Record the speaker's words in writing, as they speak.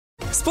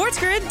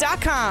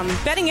SportsGrid.com.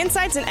 Betting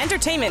insights and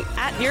entertainment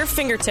at your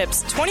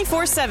fingertips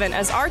 24/7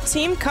 as our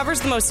team covers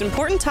the most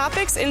important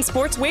topics in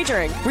sports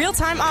wagering.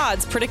 Real-time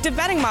odds, predictive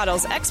betting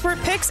models, expert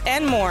picks,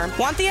 and more.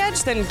 Want the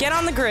edge? Then get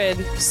on the grid.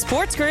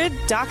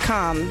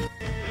 SportsGrid.com.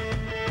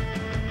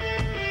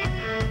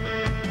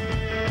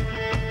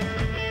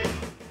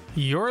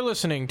 You're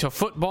listening to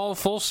Football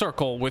Full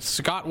Circle with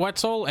Scott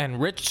Wetzel and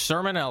Rich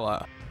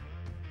Sermonella.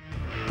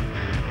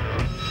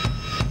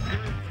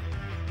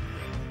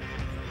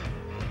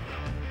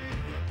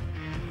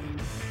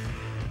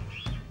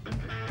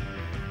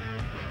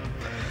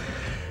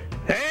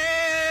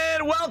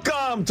 And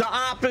welcome to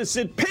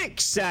Opposite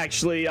Picks,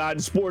 actually, on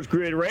Sports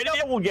Grid Radio.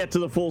 We'll get to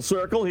the full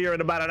circle here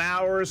in about an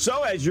hour or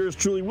so, as yours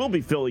truly will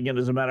be filling in,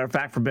 as a matter of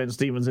fact, for Ben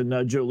Stevens and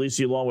Joe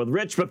Lisi, along with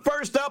Rich. But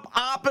first up,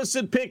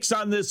 Opposite Picks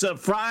on this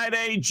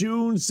Friday,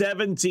 June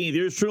 17th.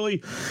 Yours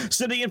truly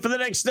sitting in for the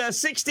next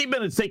 60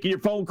 minutes, taking your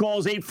phone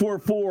calls,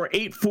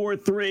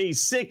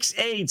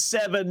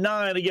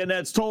 844-843-6879. Again,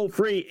 that's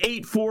toll-free,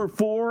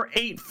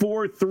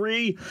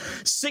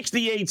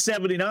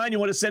 844-843-6879. You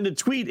want to send a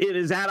tweet, it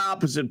is at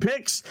Opposite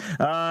Picks.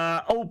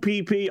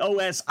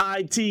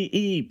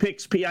 OPPOSITE,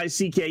 Picks,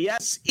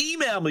 P-I-C-K-S.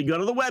 Email me. Go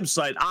to the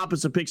website,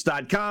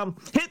 oppositepicks.com.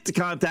 Hit the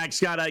contact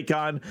Scott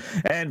icon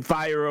and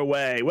fire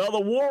away. Well,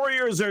 the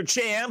Warriors are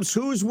champs.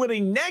 Who's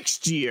winning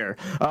next year?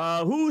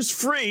 Who's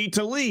free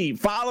to leave?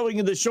 Following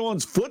in the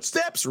Sean's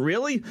footsteps?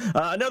 Really?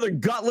 Another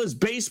gutless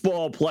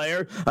baseball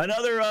player.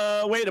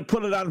 Another way to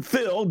put it on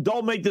Phil.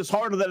 Don't make this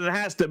harder than it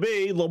has to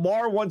be.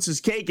 Lamar wants his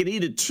cake and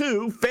eat it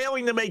too.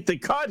 Failing to make the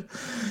cut.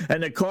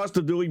 And the cost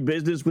of doing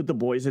business with the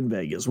boys in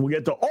Vegas. We'll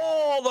get to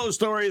all those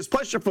stories,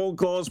 plus your phone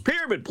calls,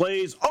 pyramid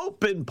plays,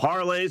 open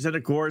parlays, and,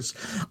 of course,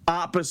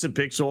 Opposite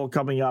Picks all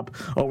coming up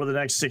over the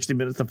next 60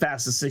 minutes, the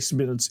fastest 6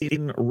 minutes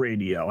in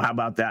radio. How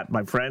about that,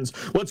 my friends?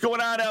 What's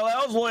going on,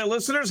 LLs, loyal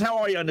listeners? How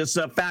are you on this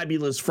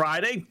fabulous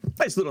Friday?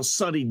 Nice little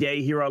sunny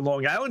day here on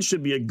Long Island.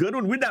 Should be a good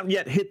one. We've not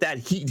yet hit that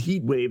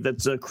heat wave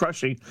that's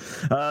crushing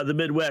the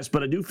Midwest,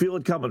 but I do feel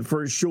it coming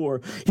for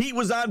sure. Heat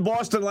was on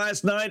Boston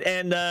last night,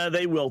 and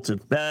they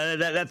wilted.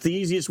 That's the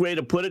easiest way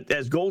to put it,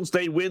 as Golden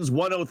State wins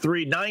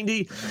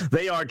 103-90.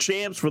 They are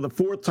champs for the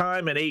fourth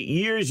time in 8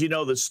 years. You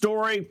know the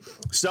story.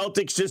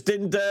 Celtics just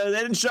didn't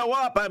show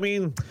up. I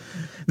mean,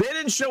 they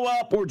didn't show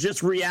up, or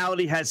just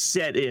reality has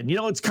set in. You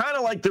know, it's kind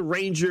of like the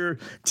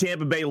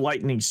Ranger-Tampa Bay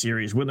Lightning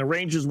series, when the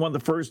Rangers won the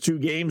first two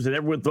games and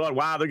everyone thought,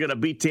 wow, they're going to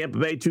beat Tampa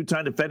Bay,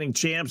 two-time defending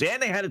champs,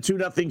 and they had a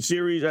 2-0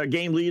 series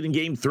game lead in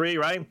game 3,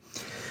 right?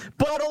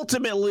 But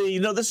ultimately, you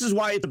know, this is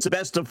why it's a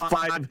best of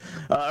 5,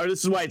 or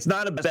this is why it's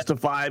not a best of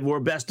 5 or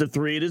a best of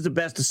 3. It is a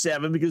best of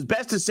 7, because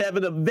best of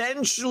 7,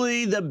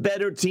 eventually the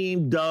better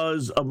team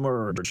does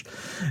emerge.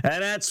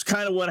 And that's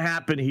kind of what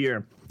happened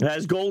here.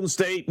 As Golden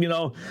State, you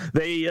know,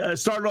 they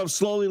started off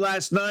slowly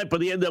last night, but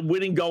they ended up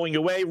winning going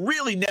away.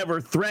 Really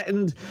never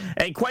threatened.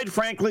 And quite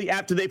frankly,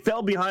 after they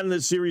fell behind in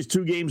the series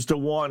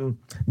 2-1,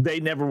 they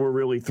never were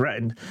really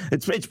threatened.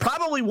 It's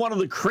probably one of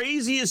the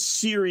craziest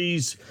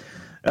series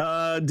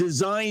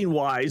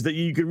design-wise that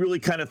you could really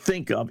kind of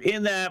think of,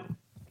 in that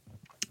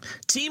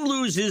team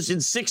loses in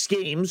 6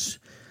 games.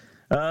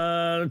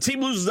 Team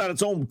loses on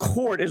its own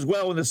court as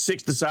well in the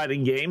 6th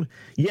deciding game.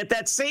 Yet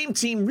that same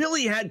team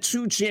really had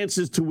 2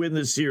 chances to win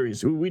this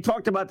series. We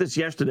talked about this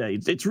yesterday.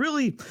 It's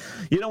really,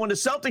 you know, when the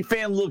Celtic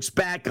fan looks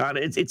back on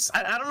it,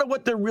 I don't know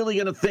what they're really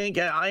going to think.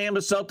 I am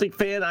a Celtic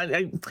fan,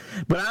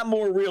 but I'm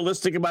more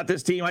realistic about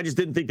this team. I just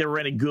didn't think they were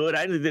any good.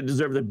 I didn't think they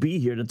deserved to be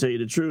here, to tell you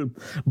the truth.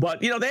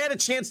 But, you know, they had a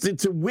chance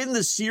to win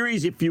the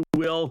series, if you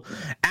will,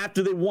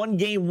 after they won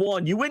game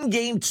 1. You win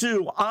game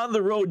 2 on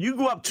the road. You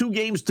go up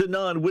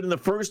 2-0, winning the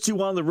first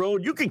 2 on the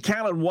road. You can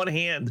count on one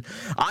hand,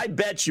 I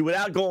bet you,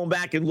 without going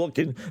back and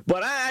looking,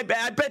 but I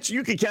bet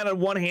you can count on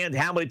one hand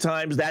how many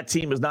times that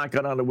team has not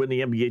gone on to win the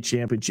NBA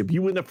championship.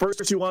 You win the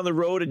first 2 on the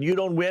road and you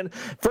don't win.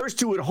 First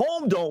 2 at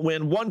home don't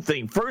win, one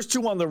thing. First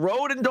 2 on the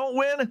road and don't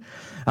win,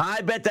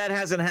 I bet that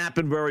hasn't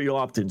happened very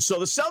often. So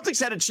the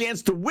Celtics had a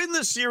chance to win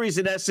the series,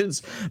 in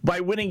essence, by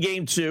winning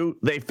game 2.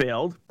 They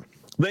failed.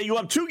 They go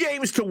up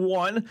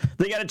 2-1.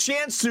 They got a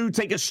chance to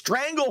take a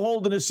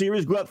stranglehold in the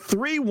series, go up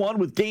 3-1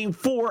 with game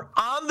 4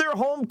 on their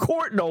home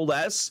court, no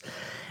less.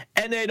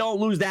 And they don't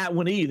lose that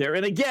one either.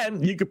 And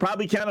again, you could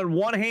probably count on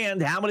one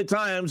hand how many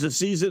times a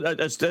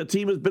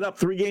team has been up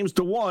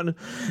 3-1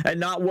 and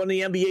not won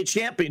the NBA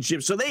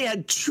championship. So they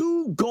had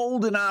 2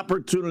 golden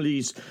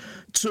opportunities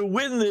to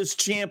win this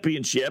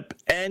championship,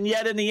 and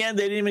yet in the end,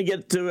 they didn't even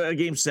get to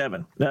game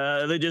 7.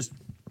 They just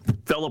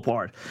fell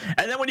apart.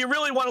 And then when you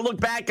really want to look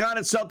back on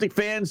it, Celtic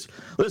fans,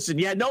 listen,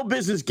 you had no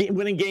business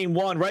winning game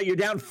 1, right? You're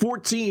down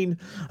 14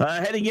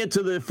 heading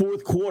into the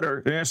fourth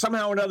quarter.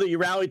 Somehow or another, you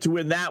rallied to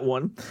win that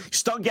one.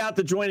 Stunk out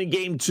the joint in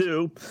game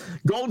 2.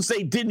 Golden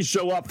State didn't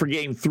show up for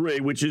game 3,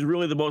 which is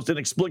really the most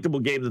inexplicable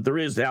game that there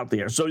is out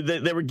there. So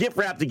they were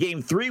gift-wrapped the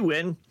game 3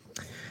 win.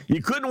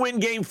 You couldn't win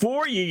game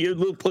 4. You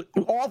looked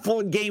awful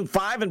in game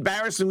 5,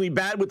 embarrassingly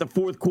bad with the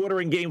fourth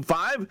quarter in game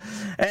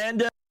 5.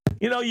 And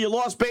You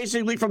lost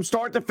basically from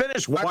start to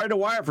finish, wire to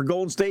wire for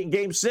Golden State in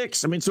Game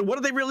 6. I mean, so what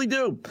did they really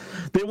do?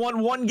 They won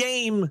one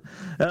game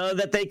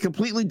that they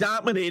completely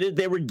dominated.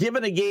 They were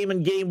given a game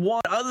in Game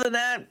 1. Other than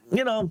that,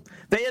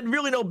 they had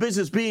really no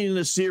business being in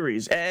this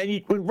series.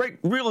 And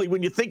really,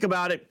 when you think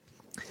about it,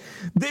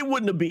 they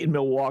wouldn't have beaten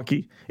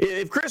Milwaukee.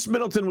 If Chris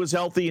Middleton was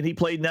healthy and he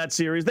played in that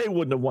series, they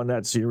wouldn't have won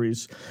that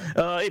series.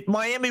 If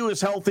Miami was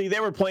healthy,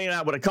 they were playing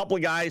out with a couple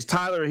of guys.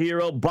 Tyler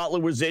Hero, Butler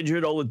was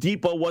injured.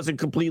 Oladipo wasn't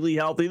completely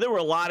healthy. There were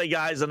a lot of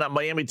guys on that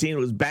Miami team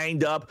that was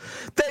banged up.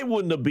 They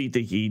wouldn't have beat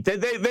the Heat.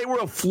 They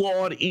were a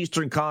flawed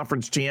Eastern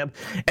Conference champ.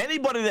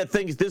 Anybody that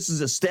thinks this is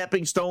a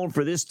stepping stone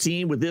for this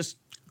team with this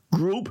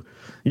group,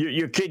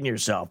 you're kidding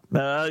yourself.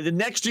 The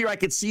next year, I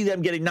could see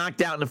them getting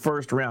knocked out in the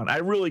first round. I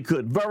really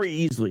could, very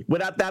easily,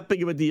 without that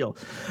big of a deal.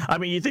 I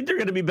mean, you think they're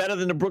going to be better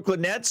than the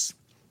Brooklyn Nets?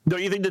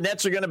 Don't you think the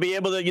Nets are going to be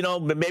able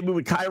to, maybe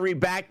with Kyrie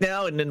back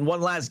now and then one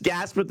last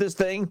gasp at this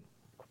thing?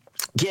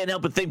 Can't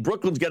help but think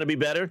Brooklyn's going to be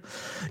better.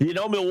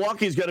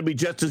 Milwaukee's going to be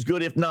just as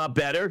good, if not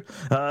better,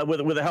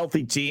 with a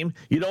healthy team.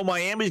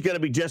 Miami's going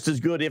to be just as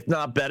good, if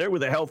not better,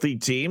 with a healthy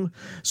team.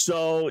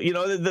 So,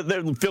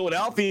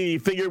 Philadelphia, you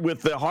figure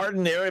with the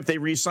Harden there, if they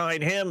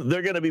re-sign him,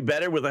 they're going to be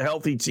better with a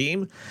healthy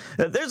team.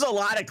 There's a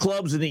lot of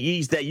clubs in the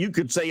East that you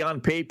could say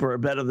on paper are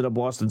better than the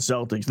Boston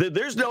Celtics.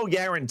 There's no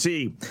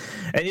guarantee.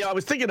 And, I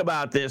was thinking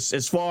about this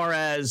as far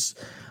as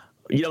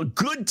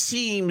good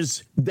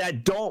teams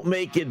that don't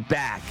make it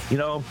back.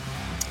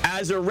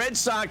 As a Red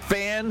Sox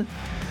fan,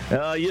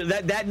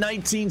 that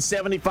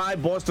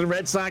 1975 Boston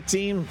Red Sox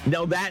team,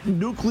 that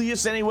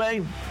nucleus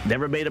anyway,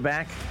 never made it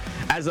back.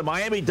 As a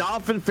Miami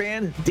Dolphin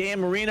fan, Dan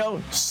Marino,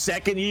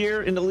 second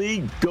year in the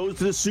league, goes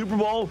to the Super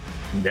Bowl,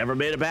 never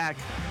made it back.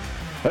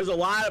 There's a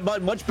lot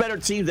of much better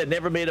teams that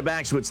never made it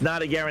back, so it's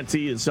not a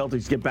guarantee the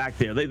Celtics get back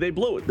there. They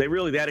blew it. They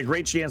had a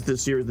great chance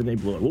this series, then they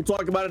blew it. We'll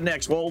talk about it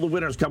next. All the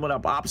winners coming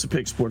up. Opposite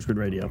Pick, Sports Grid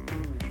Radio.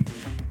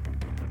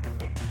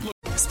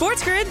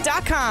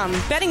 SportsGrid.com.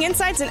 Betting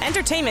insights and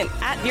entertainment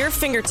at your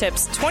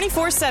fingertips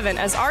 24/7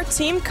 as our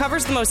team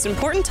covers the most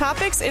important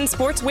topics in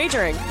sports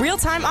wagering.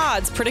 Real-time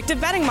odds, predictive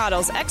betting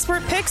models,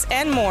 expert picks,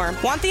 and more.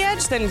 Want the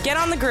edge? Then get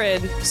on the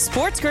grid.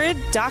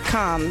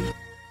 SportsGrid.com.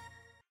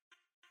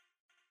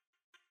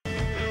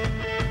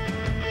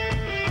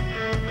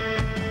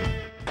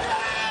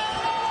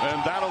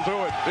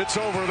 It's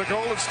over. The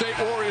Golden State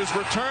Warriors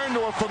return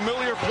to a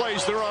familiar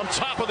place. They're on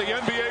top of the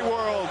NBA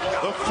world.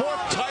 The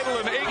fourth title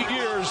in 8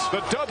 years. The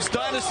Dubs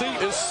dynasty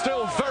is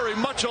still very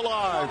much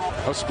alive.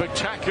 A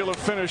spectacular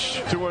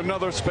finish to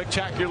another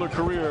spectacular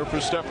career for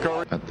Steph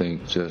Curry. I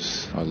think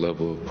just our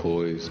level of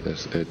poise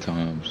at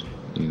times,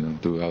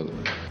 throughout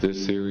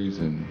this series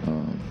and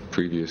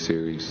previous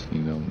series,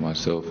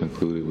 myself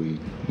included, we,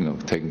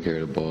 taking care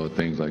of the ball,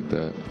 things like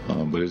that.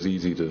 But it's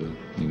easy to,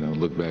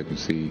 look back and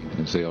see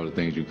and say all the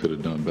things you could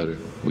have done better.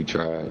 We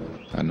tried.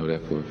 I know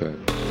that for a fact.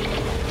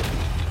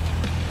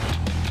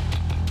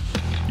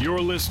 You're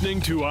listening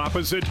to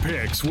Opposite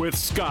Picks with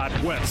Scott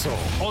Wetzel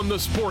on the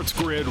Sports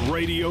Grid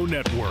Radio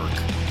Network.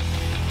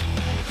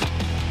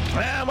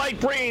 Mike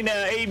Breen,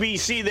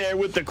 ABC there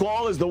with the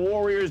call as the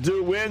Warriors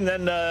do win.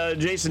 Then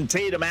Jason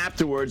Tatum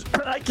afterwards.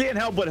 I can't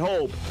help but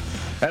hope,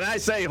 and I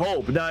say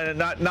hope,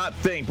 not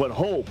think, but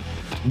hope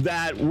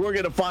that we're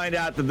going to find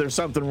out that there's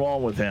something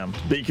wrong with him,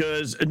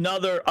 because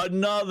another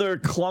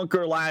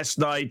clunker last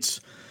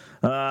night.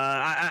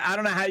 I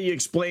don't know how you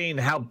explain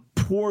how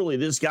poorly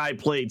this guy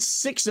played.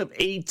 6 of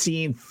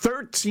 18,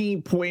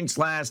 13 points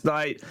last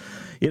night.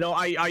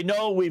 I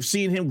know we've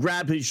seen him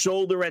grab his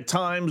shoulder at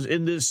times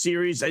in this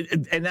series,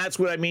 and that's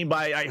what I mean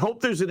by I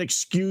hope there's an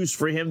excuse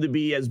for him to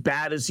be as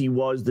bad as he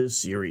was this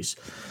series.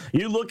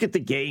 You look at the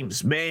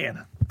games,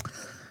 man.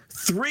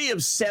 3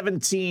 of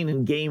 17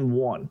 in Game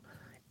 1.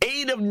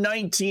 8 of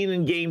 19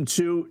 in Game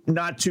 2,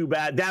 not too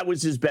bad. That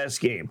was his best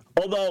game.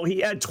 Although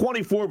he had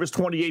 24 of his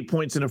 28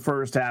 points in the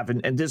first half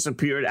and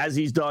disappeared, as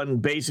he's done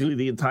basically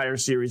the entire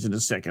series in the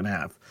second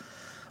half.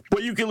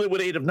 But you can live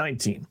with 8 of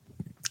 19.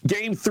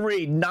 Game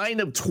 3, 9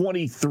 of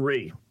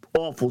 23.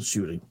 Awful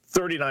shooting,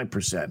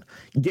 39%.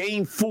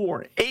 Game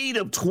 4, 8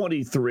 of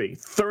 23,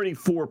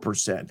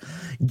 34%.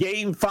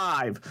 Game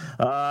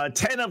 5,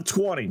 10 of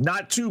 20,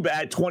 not too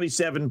bad,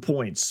 27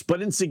 points,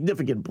 but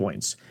insignificant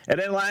points. And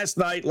then last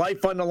night,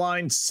 life on the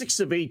line, 6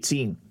 of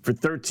 18 for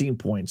 13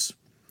 points.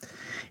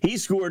 He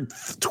scored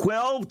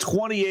 12,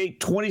 28,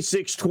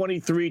 26,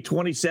 23,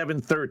 27,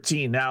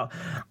 13. Now,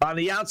 on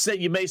the outset,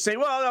 you may say,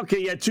 well, okay,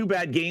 he had 2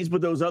 bad games, but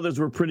those others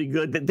were pretty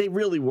good. They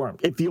really weren't.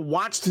 If you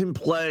watched him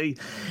play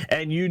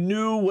and you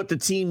knew what the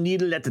team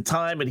needed at the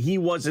time and he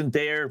wasn't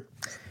there,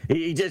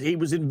 he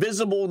was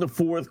invisible in the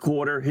fourth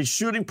quarter. His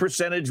shooting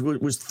percentage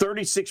was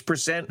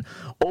 36%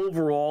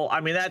 overall. I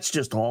mean, that's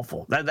just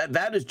awful.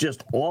 That is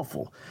just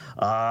awful.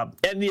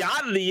 And the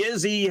oddity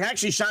is he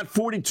actually shot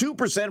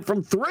 42%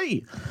 from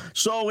 3.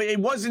 So it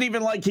wasn't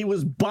even like he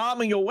was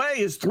bombing away.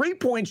 His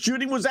 3-point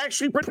shooting was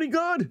actually pretty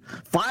good.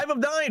 5 of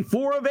 9,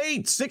 4 of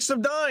 8, 6 of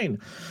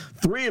 9,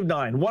 3 of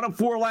 9, 1 of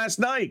 4 last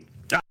night.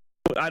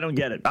 I don't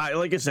get it.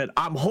 Like I said,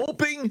 I'm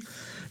hoping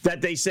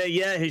that they say,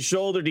 yeah, his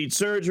shoulder needs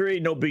surgery,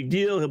 no big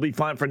deal, he'll be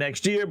fine for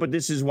next year, but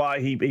this is why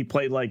he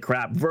played like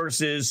crap,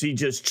 versus he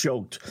just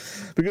choked.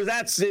 Because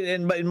that's,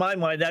 in my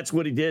mind, that's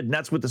what he did, and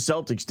that's what the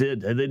Celtics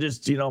did. And they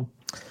just, I'm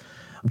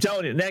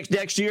telling you,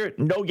 next year,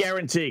 no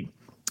guarantee.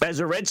 As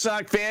a Red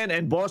Sox fan,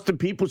 and Boston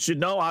people should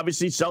know,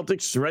 obviously,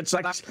 Celtics, Red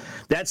Sox,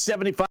 that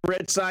 75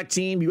 Red Sox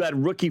team, you had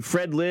rookie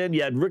Fred Lynn,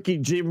 you had rookie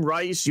Jim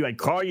Rice, you had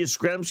Carl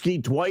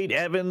Yastrzemski, Dwight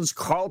Evans,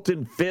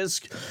 Carlton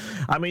Fisk.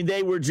 I mean,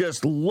 they were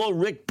just low.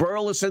 Rick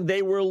Burleson,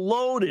 they were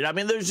loaded. I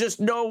mean, there's just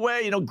no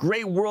way,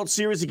 great World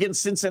Series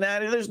against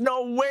Cincinnati. There's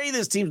no way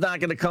this team's not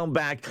going to come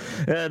back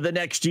the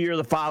next year,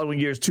 the following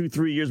years,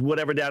 2-3 years,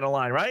 whatever down the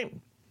line, right?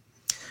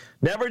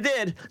 Never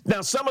did.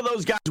 Now, some of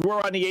those guys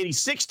were on the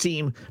 86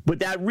 team, but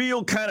that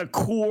real kind of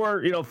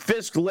core,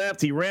 Fisk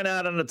left, he ran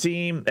out on the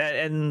team,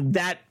 and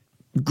that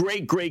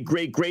great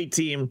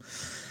team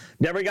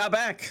never got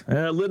back.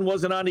 Lynn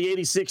wasn't on the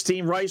 86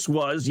 team. Rice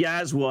was,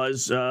 Yaz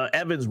was,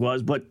 Evans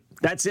was, but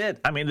that's it.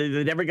 I mean,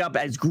 they never got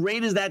back. As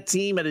great as that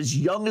team and as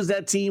young as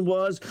that team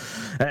was,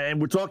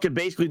 and we're talking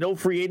basically no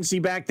free agency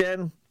back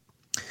then,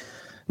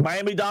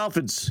 Miami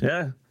Dolphins,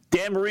 yeah.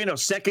 Dan Marino,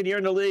 second year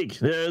in the league.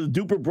 The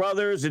Duper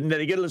brothers, and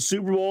they get to the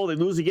Super Bowl. They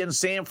lose against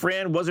San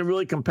Fran. Wasn't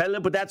really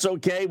competitive, but that's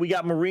okay. We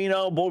got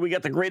Marino. Boy, we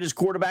got the greatest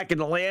quarterback in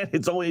the land.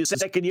 It's only his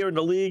second year in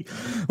the league.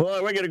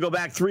 Well, we're going to go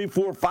back 3,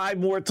 4, 5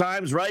 more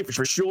times, right?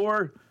 For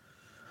sure.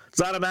 It's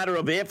not a matter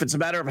of if. It's a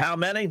matter of how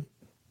many.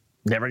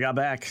 Never got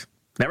back.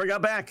 Never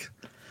got back.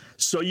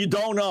 So you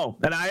don't know.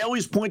 And I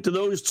always point to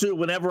those two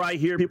whenever I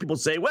hear people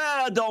say,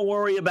 well, don't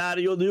worry about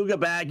it. You'll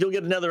get back. You'll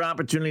get another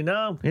opportunity.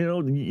 No,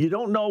 you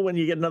don't know when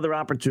you get another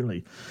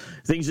opportunity.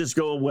 Things just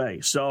go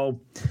away.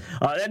 So,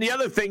 and the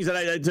other things that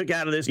I took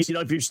out of this, if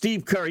you're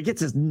Steve Kerr, he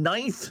gets his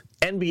 9th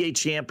NBA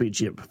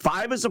championship,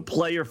 5 as a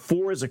player,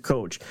 4 as a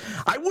coach.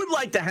 I would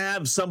like to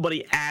have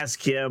somebody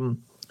ask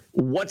him,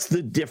 what's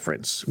the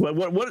difference? What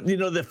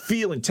the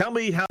feeling? Tell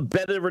me how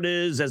better it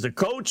is as a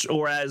coach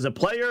or as a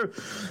player.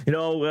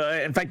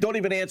 In fact, don't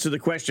even answer the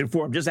question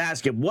for him. Just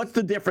ask him, what's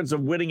the difference of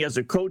winning as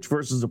a coach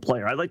versus a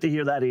player? I'd like to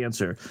hear that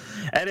answer.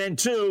 And then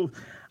 2,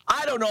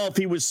 I don't know if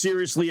he was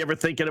seriously ever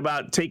thinking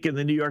about taking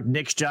the New York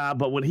Knicks job,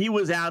 but when he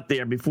was out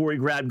there before he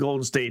grabbed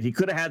Golden State, he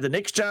could have had the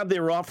Knicks job. They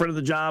were offering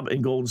the job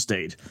in Golden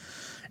State.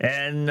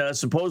 And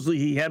supposedly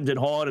he hemmed and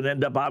hawed and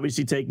ended up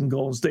obviously taking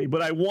Golden State.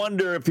 But I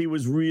wonder if he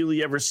was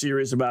really ever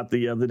serious about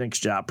the Knicks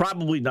job.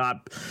 Probably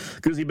not,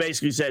 because he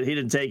basically said he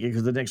didn't take it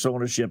because the Knicks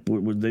ownership,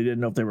 they didn't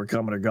know if they were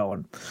coming or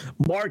going.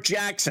 Mark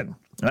Jackson,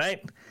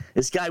 right?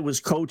 This guy was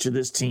coach of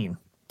this team.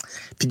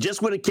 If he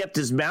just would have kept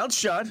his mouth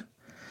shut,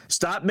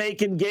 stop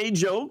making gay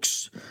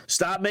jokes,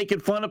 stop making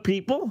fun of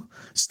people,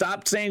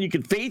 stop saying you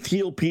can faith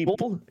heal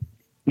people,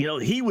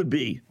 he would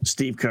be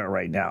Steve Kerr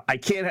right now. I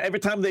can't. Every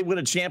time they win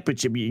a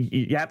championship,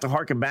 you have to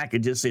harken back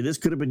and just say, this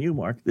could have been you,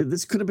 Mark.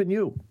 This could have been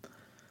you.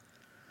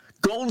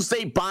 Golden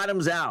State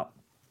bottoms out.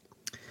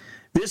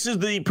 This is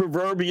the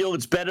proverbial,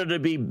 it's better to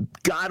be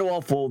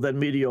god-awful than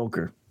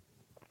mediocre.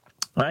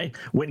 Right?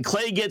 When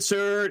Clay gets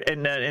hurt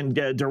and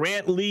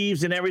Durant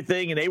leaves and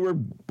everything, and they were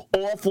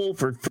awful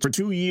for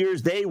 2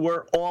 years, they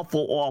were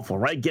awful,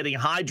 right? Getting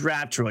high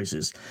draft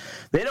choices.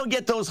 They don't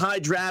get those high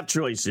draft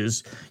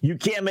choices. You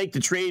can't make the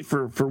trade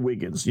for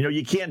Wiggins.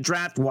 You can't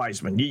draft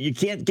Wiseman. You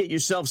can't get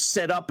yourself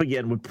set up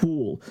again with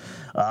Poole.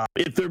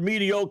 If they're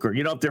mediocre,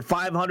 if they're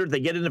 500, they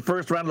get in the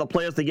first round of the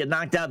playoffs, they get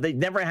knocked out. They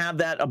never have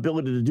that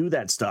ability to do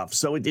that stuff.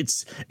 So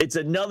it's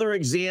another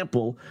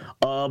example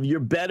of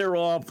you're better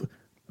off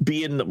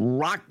being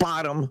rock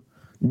bottom,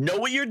 know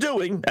what you're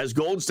doing, as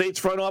Golden State's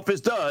front office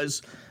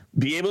does,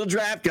 be able to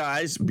draft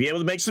guys, be able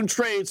to make some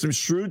trades, some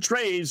shrewd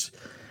trades,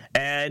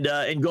 and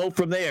go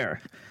from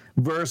there,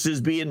 versus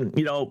being,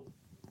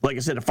 like I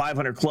said, a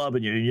 500 club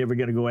and you're never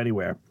going to go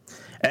anywhere.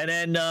 And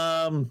then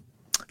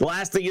the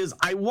last thing is,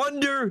 I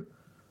wonder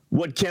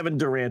what Kevin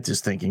Durant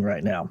is thinking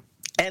right now.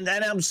 And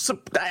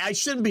I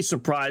shouldn't be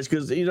surprised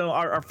because,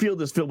 our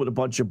field is filled with a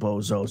bunch of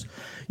bozos.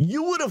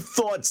 You would have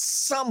thought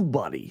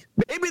somebody,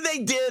 maybe they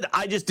did,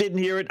 I just didn't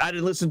hear it. I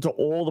didn't listen to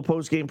all the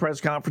post-game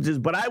press conferences,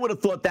 but I would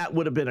have thought that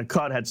would have been a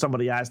cut had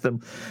somebody asked them.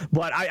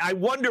 But I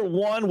wonder,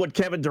 1, what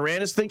Kevin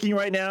Durant is thinking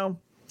right now.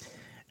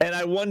 And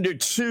I wonder,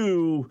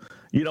 2,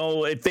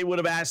 if they would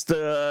have asked,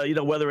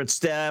 whether it's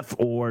Steph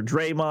or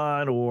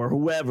Draymond or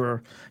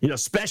whoever,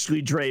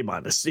 especially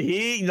Draymond.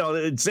 See,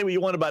 say what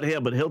you want about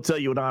him, but he'll tell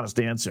you an honest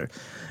answer.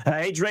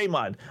 Hey,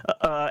 Draymond,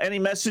 any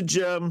message?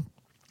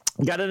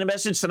 Got any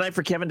message tonight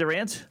for Kevin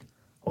Durant?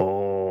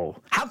 Oh,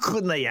 how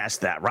couldn't they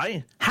ask that,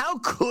 right? How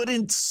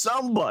couldn't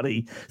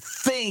somebody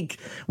think,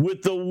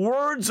 with the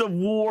words of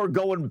war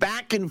going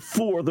back and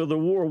forth, or the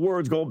war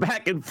words going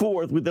back and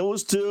forth with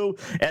those two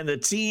and the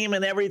team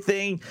and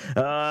everything?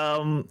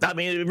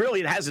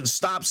 It hasn't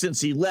stopped since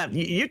he left.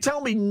 You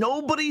tell me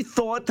nobody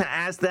thought to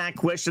ask that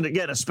question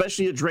again,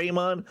 especially a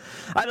Draymond?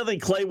 I don't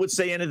think Clay would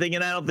say anything,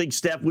 and I don't think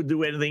Steph would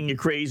do anything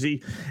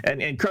crazy.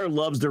 And Kerr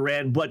loves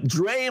Durant, but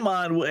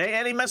Draymond,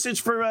 any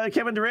message for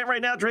Kevin Durant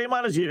right now,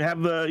 Draymond, as you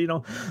have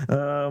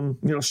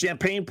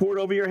champagne poured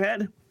over your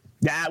head?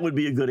 That would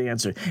be a good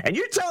answer. And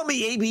you're telling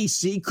me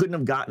ABC couldn't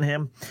have gotten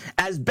him?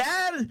 As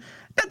bad,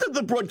 not that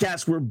the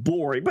broadcasts were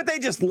boring, but they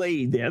just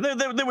laid there.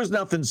 There was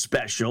nothing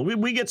special.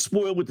 We get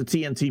spoiled with the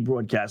TNT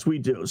broadcast. We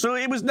do. So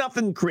it was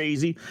nothing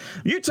crazy.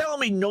 You're telling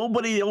me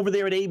nobody over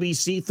there at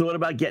ABC thought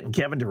about getting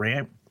Kevin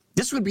Durant?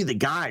 This would be the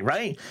guy,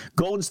 right?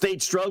 Golden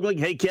State struggling.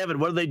 Hey, Kevin,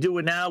 what are they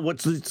doing now?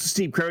 What's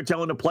Steve Kerr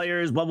telling the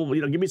players? Blah, blah,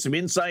 blah. Give me some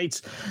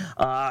insights.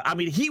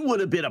 He would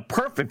have been a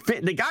perfect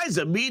fit. The guy's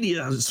a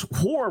media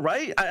whore,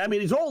 right?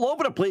 He's all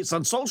over the place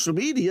on social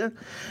media,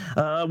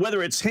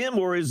 whether it's him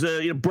or his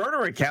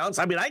burner accounts.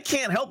 I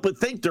can't help but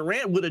think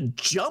Durant would have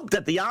jumped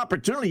at the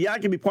opportunity. Yeah, I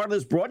can be part of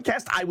this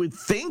broadcast, I would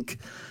think.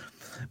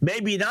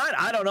 Maybe not.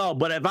 I don't know.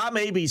 But if I'm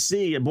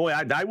ABC, and boy,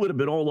 I would have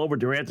been all over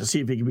Durant to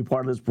see if he could be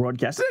part of this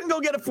broadcast. Then go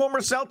get a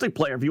former Celtic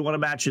player if you want to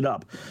match it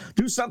up.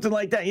 Do something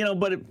like that,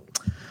 But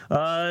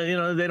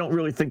they don't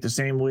really think the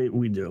same way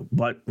we do.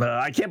 But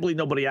I can't believe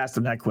nobody asked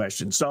him that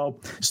question. So,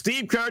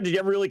 Steve Kerr, did you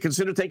ever really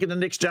consider taking the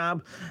Knicks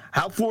job?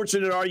 How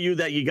fortunate are you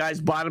that you guys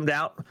bottomed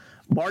out?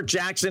 Mark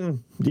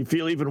Jackson, do you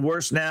feel even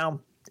worse now?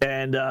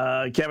 And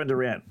Kevin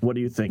Durant, what are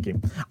you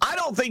thinking? I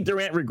don't think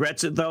Durant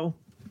regrets it, though.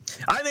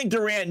 I think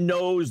Durant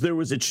knows there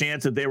was a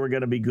chance that they were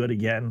going to be good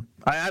again.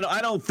 I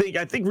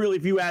think really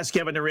if you ask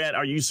Kevin Durant,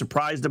 are you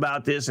surprised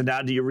about this and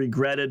now do you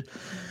regret it?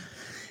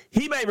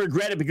 He may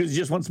regret it because he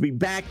just wants to be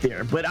back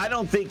there, but I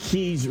don't think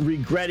he's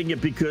regretting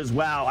it because,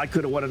 wow, I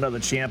could have won another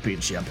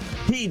championship.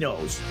 He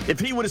knows. If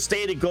he would have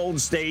stayed at Golden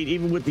State,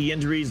 even with the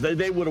injuries,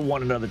 they would have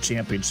won another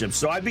championship.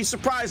 So I'd be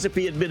surprised if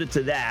he admitted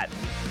to that,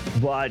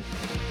 but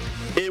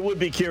it would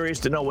be curious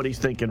to know what he's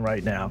thinking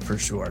right now, for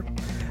sure.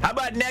 How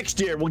about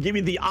next year? We'll give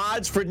you the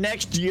odds for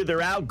next year.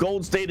 They're out.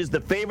 Golden State is the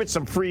favorite.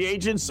 Some free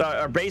agents,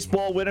 our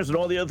baseball winners, and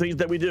all the other things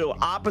that we do.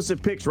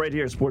 Opposite picks right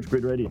here, Sports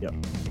Grid Radio.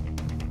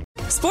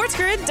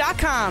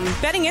 SportsGrid.com.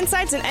 Betting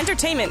insights and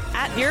entertainment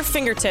at your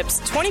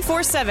fingertips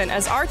 24/7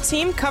 as our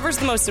team covers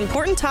the most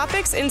important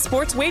topics in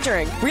sports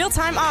wagering.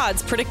 Real-time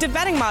odds, predictive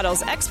betting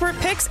models, expert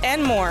picks,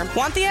 and more.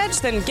 Want the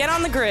edge? Then get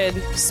on the grid.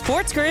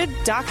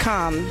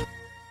 SportsGrid.com.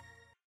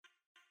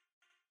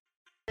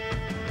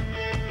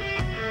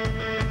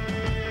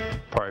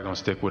 Probably going to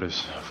stick with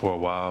us for a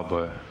while,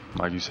 but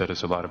like you said,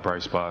 it's a lot of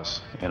bright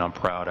spots, and I'm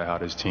proud of how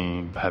this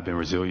team have been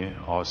resilient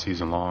all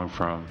season long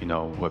from,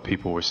 what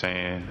people were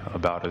saying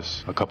about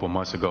us a couple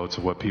months ago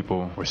to what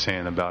people were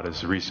saying about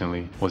us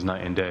recently was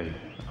night and day.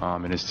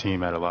 And this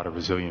team had a lot of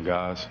resilient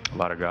guys. A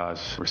lot of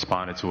guys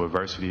responded to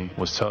adversity. It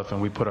was tough,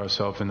 and we put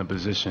ourselves in the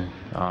position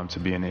to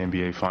be in the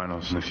NBA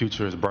Finals. And the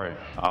future is bright.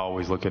 I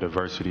always look at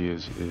adversity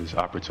as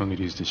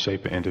opportunities to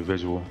shape an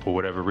individual. For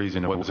whatever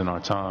reason, it wasn't our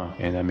time,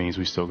 and that means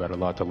we still got a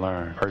lot to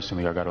learn.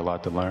 Personally, I got a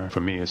lot to learn.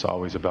 For me, it's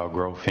always about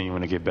growth,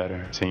 continuing to get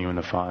better, continuing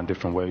to find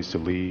different ways to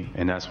lead,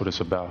 and that's what it's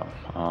about.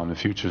 The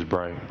future is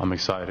bright. I'm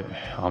excited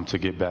to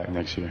get back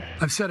next year.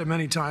 I've said it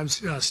many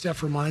times.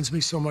 Steph reminds me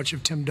so much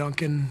of Tim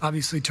Duncan.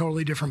 Obviously,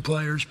 totally different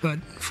players, but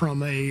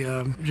from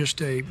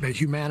just a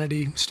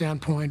humanity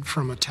standpoint,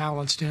 from a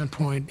talent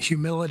standpoint,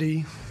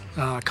 humility,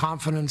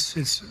 confidence,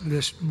 it's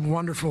this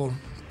wonderful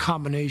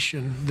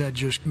combination that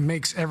just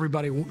makes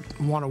everybody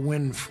want to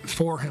win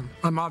for him.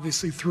 I'm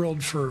obviously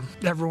thrilled for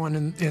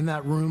everyone in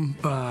that room.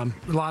 A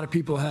lot of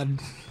people had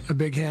a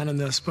big hand in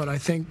this, but I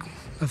think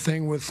the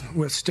thing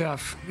with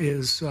Steph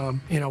is,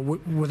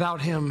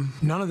 without him,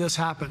 none of this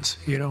happens.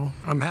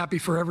 I'm happy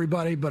for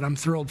everybody, but I'm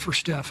thrilled for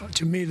Steph.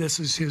 To me, this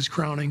is his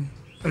crowning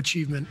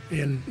achievement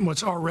in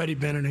what's already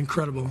been an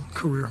incredible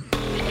career.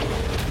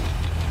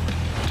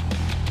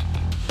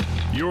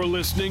 You're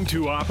listening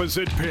to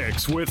Opposite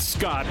Picks with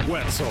Scott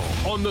Wetzel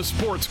on the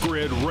Sports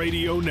Grid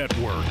Radio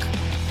Network.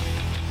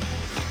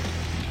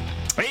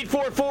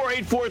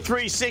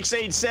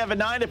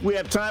 844-843-6879. If we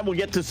have time, we'll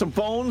get to some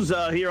phones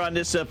here on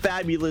this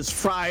fabulous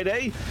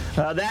Friday.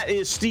 That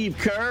is Steve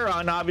Kerr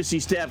on, obviously,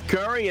 Steph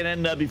Curry.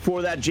 And then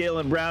before that,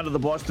 Jaylen Brown of the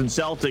Boston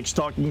Celtics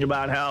talking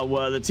about how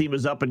the team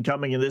is up and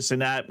coming and this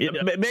and that.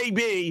 It may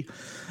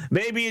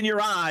be in your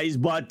eyes,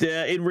 but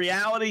in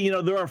reality,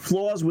 there are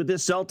flaws with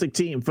this Celtic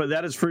team.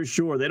 That is for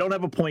sure. They don't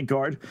have a point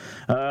guard.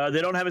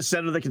 They don't have a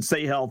center that can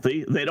stay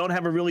healthy. They don't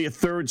have a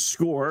third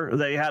scorer.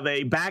 They have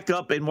a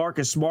backup in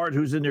Marcus Smart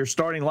who's in their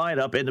starting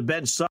lineup, and the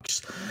bench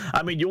sucks.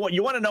 You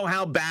want to know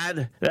how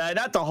bad,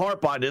 not to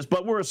harp on this,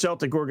 but we're a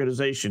Celtic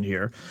organization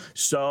here.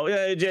 So,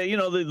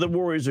 the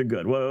Warriors are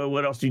good.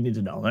 What else do you need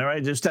to know? All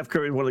right, Steph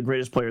Curry is one of the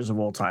greatest players of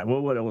all time.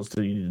 What else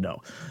do you need to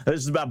know?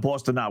 This is about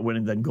Boston not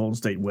winning, then Golden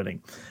State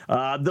winning.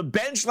 The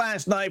bench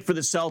last night for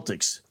the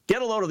Celtics,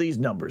 get a load of these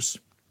numbers.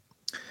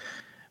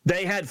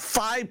 They had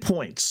 5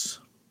 points.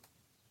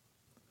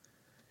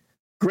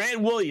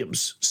 Grant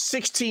Williams,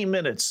 16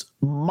 minutes,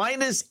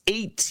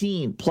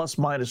 -18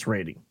 plus-minus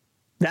rating.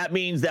 That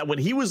means that when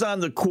he was on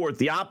the court,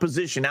 the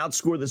opposition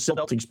outscored the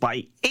Celtics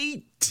by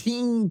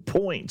 18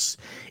 points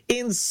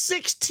in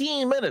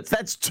 16 minutes.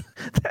 That's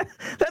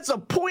a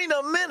point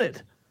a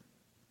minute.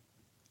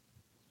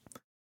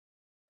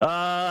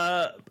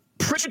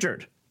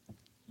 Pritchard,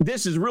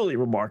 this is really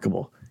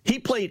remarkable. He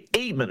played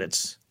 8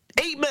 minutes.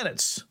 8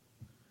 minutes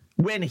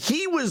When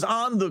he was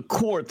on the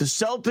court, the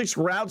Celtics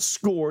were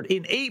outscored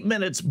in 8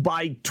 minutes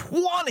by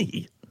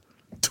 20.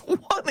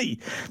 20.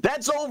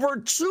 That's over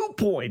 2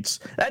 points.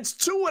 That's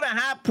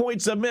 2.5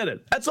 points a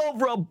minute. That's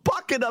over a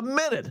bucket a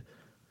minute.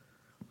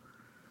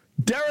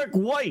 Derek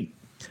White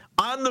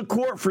on the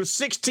court for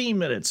 16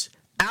 minutes.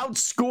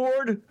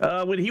 Outscored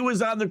when he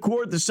was on the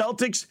court, the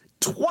Celtics,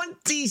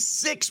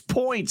 26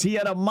 points. He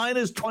had a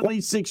minus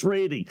 26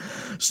 rating.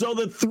 So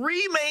the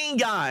three main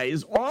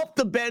guys off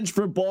the bench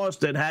for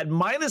Boston had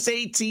minus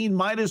 18,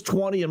 minus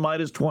 20, and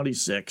minus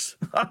 26.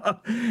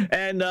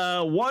 And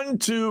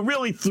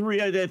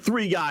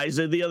three guys.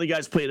 The other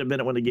guys played a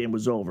minute when the game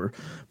was over.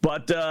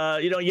 But,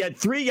 you had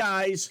three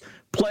guys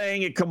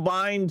playing a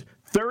combined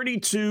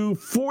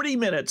 40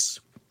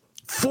 minutes.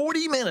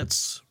 40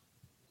 minutes.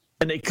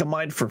 And they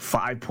combined for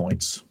 5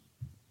 points.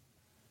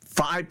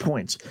 5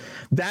 points.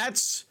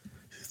 That's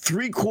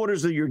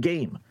 3/4 of your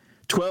game.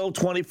 12,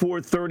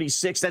 24,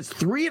 36. That's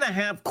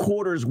 3.5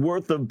 quarters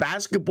worth of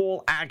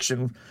basketball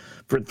action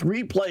for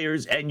three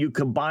players, and you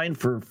combine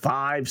for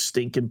 5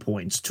 stinking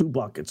points. 2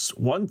 buckets.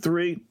 1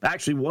 3.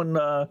 Actually, one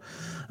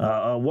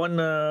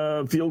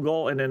field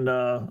goal, and then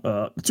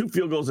 2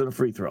 field goals and a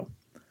free throw.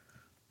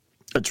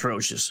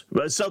 Atrocious.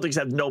 The Celtics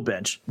have no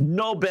bench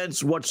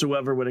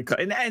whatsoever when it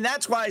comes, and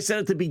that's why I said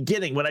at the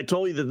beginning when I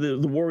told you that the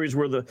Warriors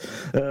were the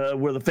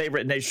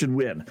favorite and they should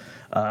win.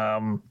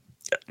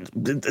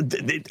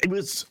 It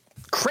was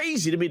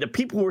crazy to me that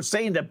people were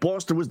saying that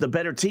Boston was the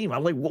better team.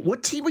 I'm like,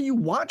 what team are you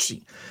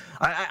watching?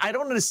 I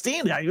don't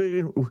understand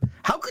it.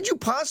 How could you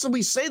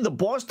possibly say the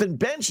Boston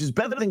bench is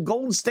better than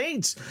Golden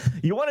State's?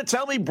 You want to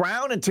tell me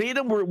Brown and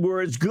Tatum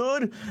were as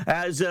good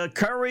as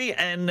Curry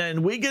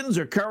and Wiggins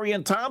or Curry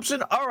and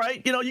Thompson? All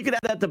right, you could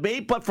have that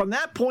debate, but from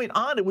that point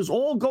on, it was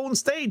all Golden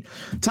State.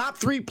 Top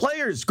 3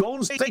 players.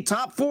 Golden State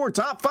top 4,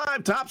 top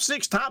 5, top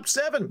 6, top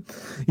 7.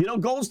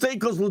 Golden State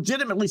goes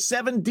legitimately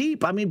 7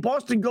 deep. I mean,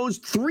 Boston goes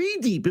 3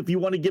 deep if you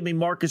want to give me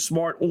Marcus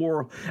Smart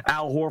or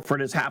Al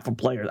Horford as half a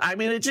player. I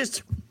mean, it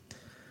just...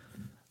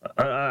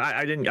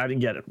 I didn't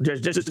get it.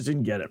 Just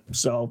didn't get it.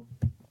 So,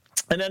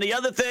 and then the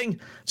other thing,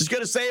 just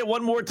going to say it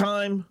one more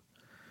time.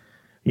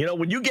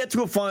 When you get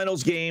to a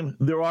finals game,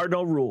 there are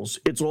no rules.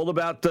 It's all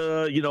about,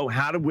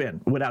 how to win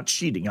without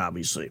cheating,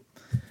 obviously.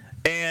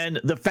 And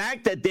the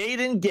fact that they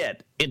didn't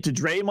get into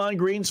Draymond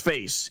Green's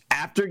face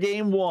after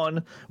game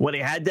 1 when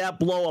he had that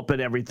blow up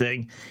and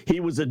everything,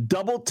 he was a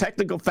double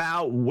technical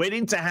foul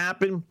waiting to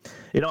happen.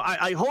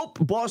 I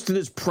hope Boston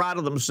is proud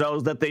of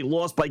themselves that they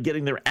lost by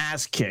getting their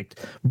ass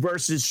kicked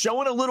versus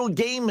showing a little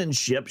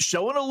gamemanship,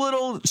 showing a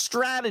little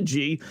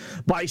strategy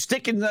by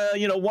sticking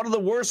one of the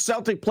worst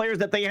Celtic players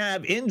that they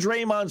have in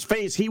Draymond's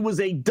face. He was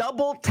a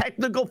double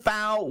technical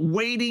foul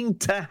waiting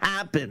to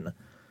happen.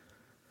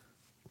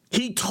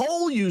 He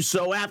told you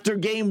so after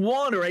game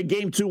 1 or at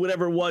game 2,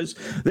 whatever it was,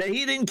 that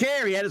he didn't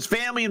care. He had his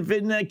family and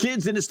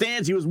kids in the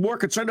stands. He was more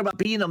concerned about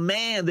being a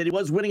man than he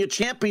was winning a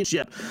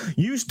championship.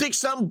 You stick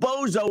some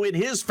bozo in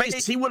his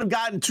face, he would have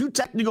gotten 2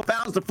 technical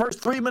fouls the first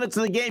 3 minutes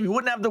of the game. You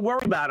wouldn't have to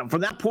worry about him from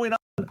that point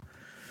on.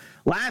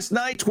 Last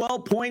night,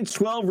 12 points,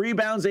 12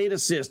 rebounds, 8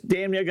 assists.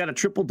 Damn near got a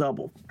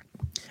triple-double.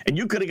 And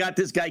you could have got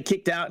this guy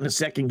kicked out in the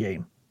second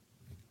game.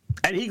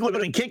 And he would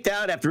have been kicked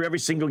out after every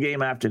single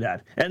game after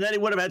that. And then he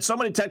would have had so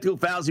many technical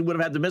fouls, he would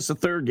have had to miss the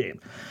third game.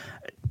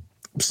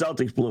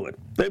 Celtics blew it.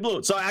 They blew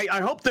it. So I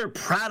hope they're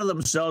proud of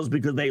themselves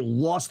because they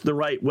lost the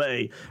right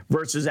way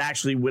versus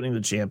actually winning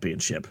the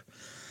championship.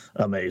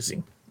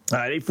 Amazing. All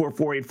right,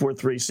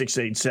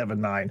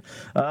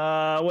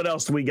 844-843-6879. What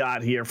else do we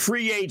got here?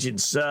 Free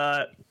agents.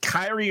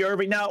 Kyrie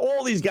Irving. Now,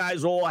 all these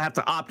guys all have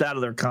to opt out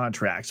of their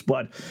contracts,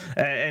 but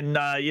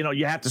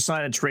you have to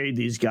sign and trade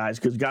these guys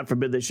because God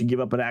forbid they should give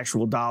up an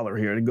actual dollar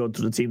here to go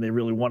to the team they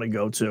really want to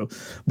go to.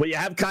 But you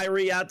have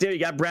Kyrie out there. You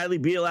got Bradley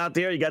Beal out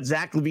there. You got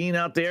Zach LaVine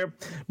out there.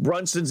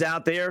 Brunson's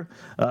out there.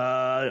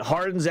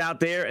 Harden's out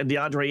there, and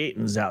DeAndre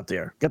Ayton's out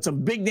there. Got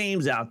some big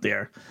names out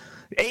there.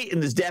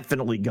 Ayton is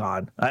definitely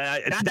gone.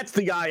 That's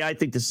the guy I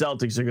think the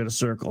Celtics are going to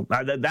circle.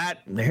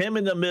 Him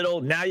in the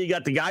middle. Now you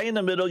got the guy in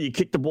the middle. You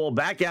kick the ball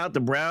back out to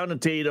Brown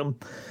and Tatum.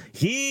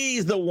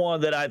 He's the one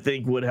that I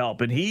think would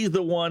help. And he's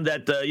the one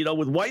that,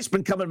 with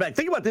Weissman coming back.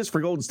 Think about this for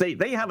Golden State.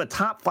 They have a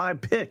top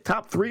 5 pick,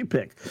 top 3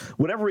 pick,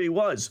 whatever he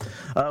was,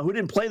 who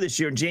didn't play this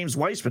year, James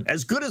Weissman.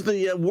 As good as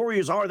the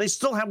Warriors are, they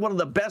still have one of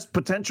the best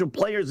potential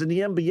players in the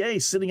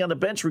NBA sitting on the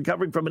bench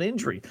recovering from an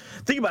injury.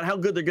 Think about how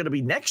good they're going to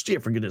be next year,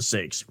 for goodness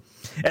sakes.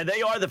 And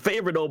they are the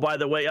favorite, by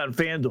the way, on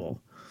FanDuel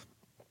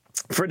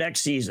for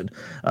next season.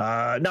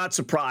 Not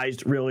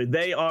surprised, really.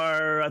 They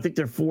are, I think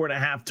they're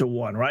 4.5 to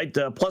 1, right?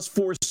 Plus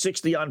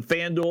 460 on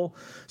FanDuel.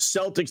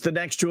 Celtics, the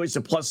next choice,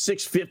 at plus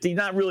 650.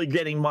 Not really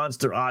getting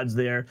monster odds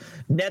there.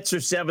 Nets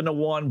are 7 to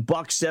 1.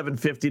 Bucks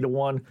 750 to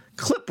 1.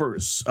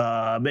 Clippers,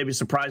 maybe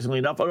surprisingly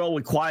enough.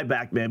 With Kawhi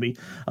back, maybe.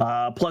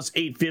 Plus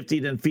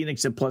 850. Then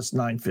Phoenix at plus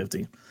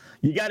 950.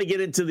 You got to get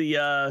into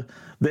the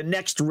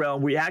next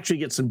realm where you actually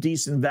get some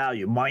decent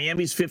value.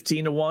 Miami's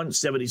 15 to 1,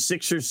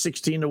 76ers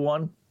 16 to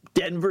 1.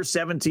 Denver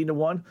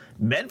 17-1.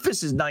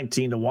 Memphis is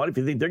 19-1. If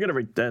you think they're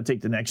going to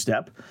take the next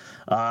step,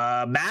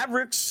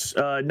 Mavericks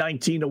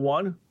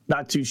 19-1,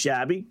 not too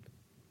shabby.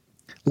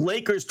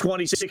 Lakers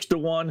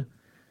 26-1.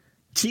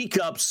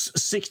 Teacups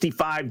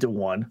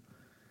 65-1.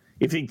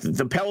 You think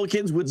the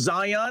Pelicans with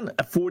Zion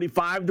at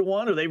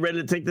 45-1? Are they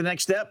ready to take the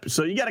next step?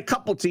 So you got a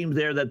couple teams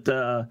there that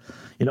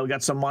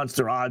got some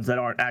monster odds that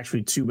aren't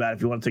actually too bad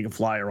if you want to take a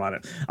flyer on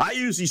it. I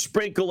usually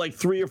sprinkle like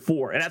 3 or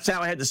 4, and that's how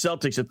I had the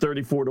Celtics at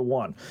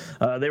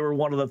 34-1. They were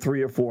one of the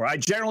 3 or 4. I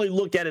generally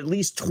look at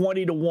least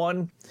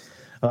 20-1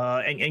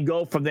 and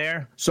go from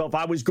there. So if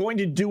I was going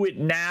to do it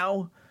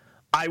now,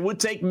 I would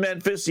take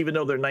Memphis, even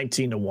though they're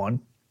 19-1.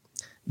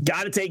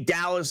 Got to take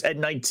Dallas at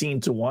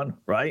 19-1,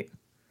 right?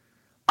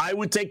 I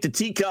would take the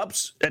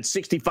Teacups at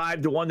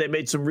 65-1. They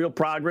made some real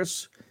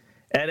progress.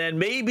 And then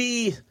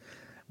maybe,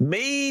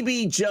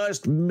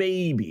 just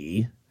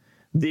maybe,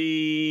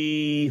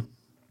 the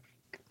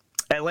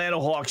Atlanta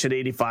Hawks at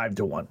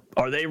 85-1.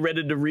 Are they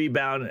ready to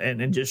rebound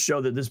and just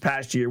show that this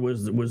past year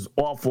was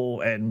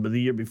awful, and the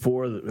year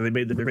before they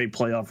made the great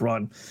playoff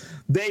run?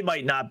 They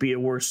might not be a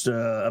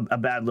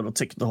bad little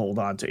ticket to hold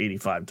on to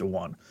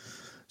 85-1.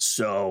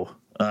 So,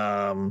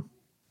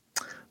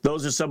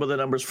 those are some of the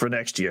numbers for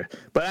next year.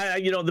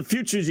 But, the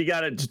futures, you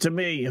got to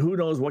me, who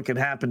knows what can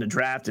happen to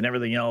draft and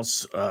everything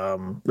else.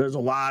 There's a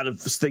lot of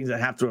things that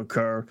have to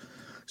occur.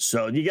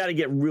 So you got to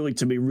get really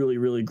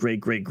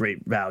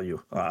great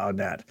value on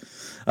that.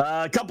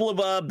 A couple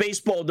of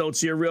baseball notes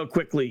here real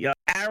quickly.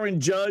 Aaron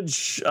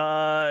Judge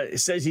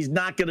says he's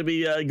not going to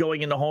be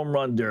going in the home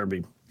run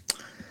derby.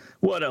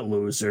 What a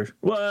loser.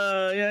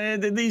 Well,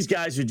 these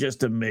guys are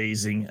just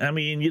amazing. I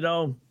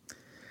mean,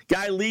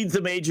 guy leads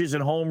the majors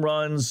in home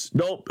runs.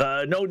 Nope,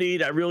 no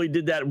need. I really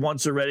did that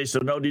once already, so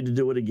no need to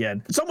do it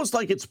again. It's almost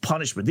like it's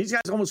punishment. These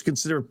guys almost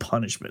consider it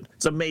punishment.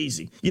 It's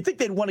amazing. You think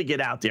they'd want to get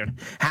out there and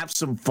have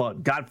some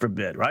fun. God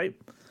forbid, right?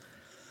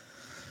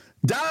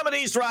 Dom in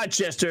East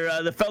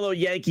Rochester, the fellow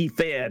Yankee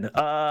fan.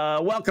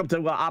 Welcome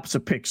to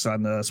Opposite Picks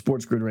on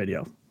Sports Grid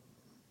Radio.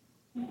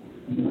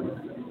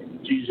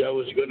 Geez, I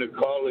was going to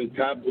call and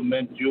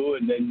compliment you,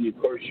 and then,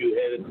 of course, you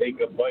had to take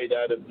a bite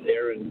out of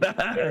Aaron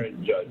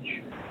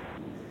Judge.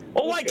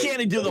 Oh, why can't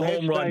he do the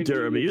home run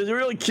derby? Does it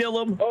really kill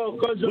him? Oh,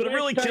 because would it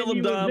really kill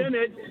him, Dom?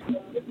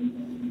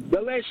 The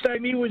last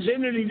time he was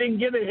in it, he didn't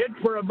get a hit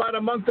for about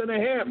a month and a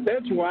half.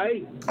 That's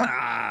why.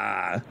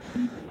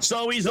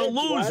 So he's a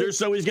loser,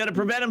 so he's got to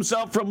prevent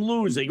himself from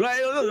losing.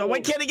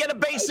 Why can't he get a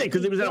base hit?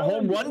 Because he was in a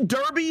home run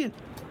derby?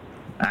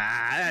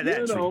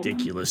 That's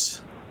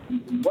ridiculous.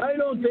 Why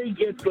don't they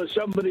get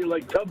somebody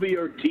like Tubby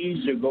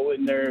Ortiz to go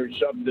in there or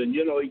something?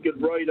 He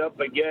could ride up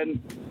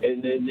again,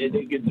 and then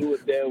they could do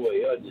it that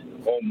way.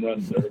 Home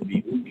run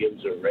derby, who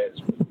gives a rat's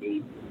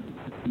food?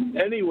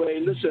 Anyway,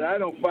 listen, I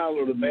don't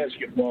follow the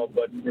basketball,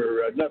 but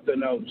for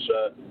nothing else,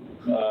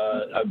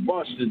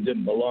 Boston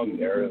didn't belong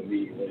there. I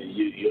mean,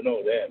 you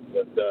know that.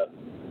 But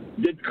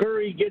did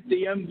Curry get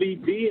the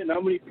MVP, and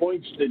how many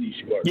points did he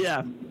score?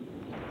 Yeah,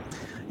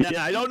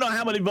 I don't know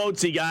how many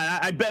votes he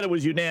got. I bet it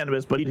was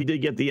unanimous, but he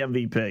did get the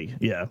MVP.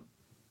 Yeah.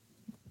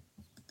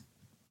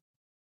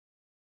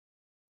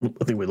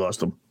 I think we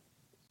lost him.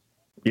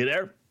 You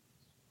there?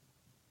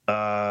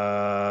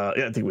 Yeah,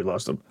 I think we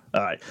lost him.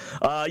 All right.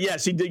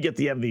 Yes, he did get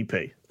the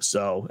MVP.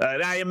 So,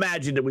 and I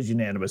imagined it was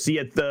unanimous. He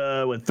had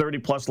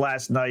 30-plus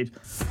last night.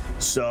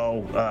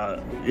 So,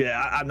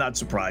 I'm not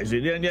surprised.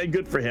 Yeah,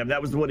 good for him. That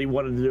was what he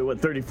wanted to do at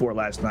 34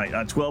 last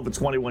night. 12 of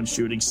 21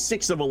 shooting,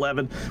 6 of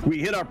 11. We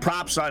hit our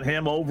props on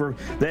him over.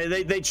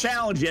 They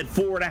challenged you at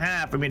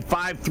 4.5. I mean,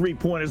 5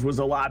 3-pointers was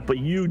a lot, but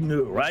you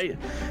knew, right?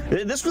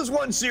 This was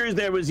one series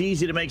there was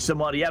easy to make some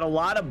money. He had a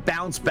lot of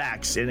bounce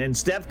backs. And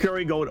Steph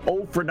Curry going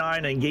 0 for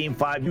 9 in Game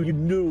 5. You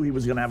knew he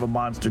was going to have a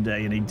monster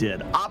day, and he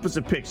did.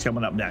 Opposite Picks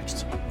coming up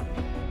next.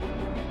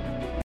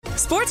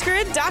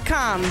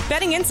 SportsGrid.com.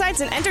 Betting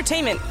insights and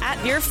entertainment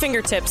at your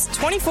fingertips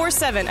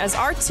 24/7 as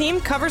our team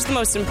covers the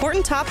most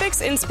important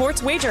topics in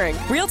sports wagering.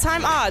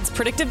 Real-time odds,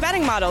 predictive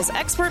betting models,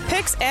 expert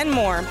picks, and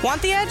more.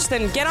 Want the edge?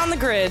 Then get on the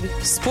grid.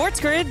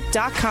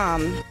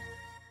 SportsGrid.com.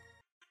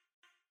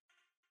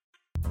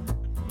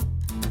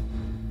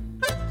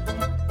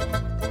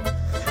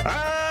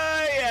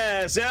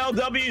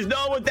 LWs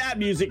know what that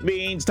music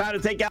means. Time to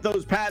take out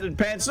those pad and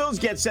pencils,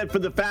 get set for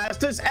the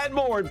fastest and,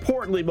 more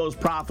importantly, most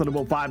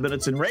profitable 5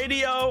 minutes in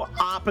radio,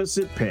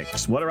 Opposite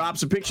Picks. What are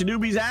Opposite Picks, you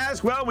newbies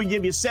ask? Well, we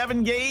give you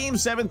 7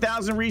 games,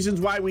 7,000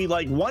 reasons why we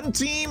like one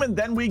team, and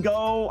then we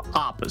go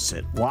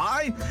opposite.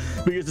 Why?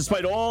 Because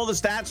despite all the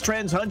stats,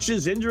 trends,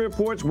 hunches, injury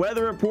reports,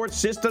 weather reports,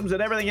 systems,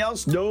 and everything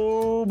else,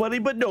 nobody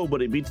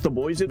beats the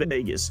boys in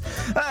Vegas.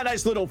 A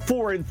nice little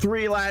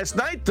 4-3 last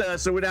night,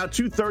 so we're now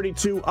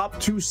 232 up,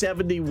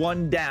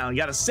 271 down.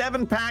 Got a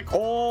 7-pack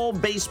all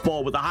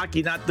baseball with the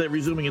hockey not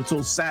resuming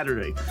until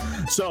Saturday.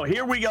 So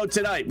here we go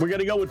tonight. We're going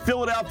to go with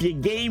Philadelphia,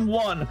 Game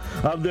 1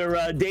 of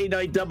their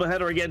day-night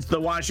doubleheader against the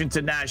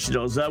Washington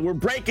Nationals. We're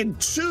breaking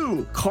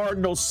 2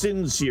 cardinal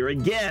sins here.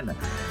 Again,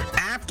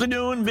 after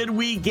afternoon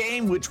midweek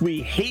game, which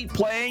we hate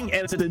playing,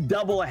 and it's a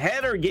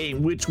double-header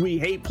game, which we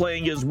hate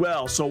playing as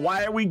well. So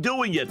why are we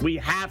doing it? We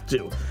have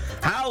to.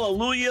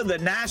 Hallelujah, the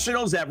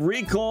Nationals have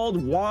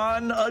recalled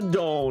Juan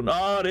Adon.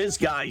 Oh, this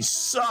guy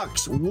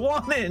sucks.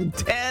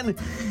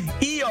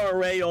 1-10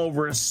 ERA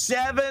over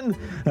 7.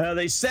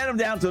 They sent him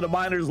down to the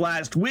minors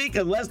last week.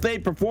 Unless they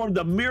performed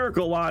a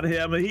miracle on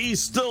him, he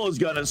still is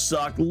going to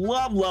suck.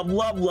 Love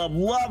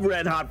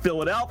Red Hot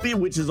Philadelphia,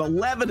 which is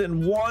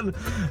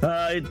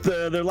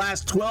 11-1 their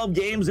last 12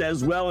 games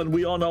as well, and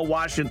we all know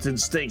Washington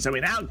stinks. I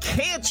mean, how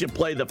can't you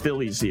play the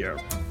Phillies here?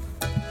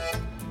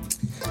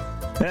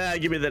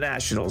 Give me the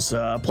Nationals,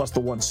 plus the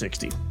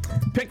 160.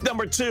 Pick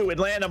number 2,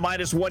 Atlanta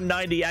minus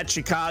 190 at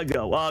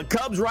Chicago.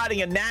 Cubs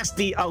riding a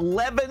nasty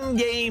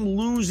 11-game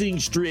losing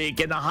streak,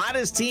 and the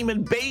hottest team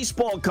in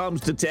baseball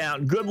comes to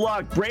town. Good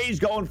luck. Braves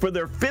going for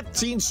their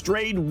 15th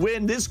straight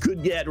win. This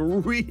could get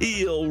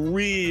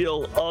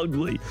real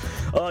ugly.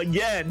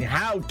 Again,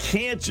 how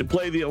can't you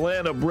play the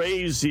Atlanta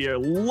Braves here?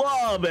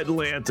 Love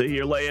Atlanta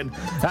here, laying.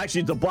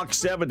 Actually, it's a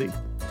 $170.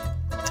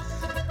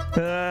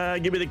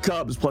 Give me the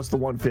Cubs, plus the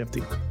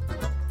 150.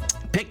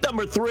 Pick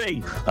number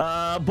 3,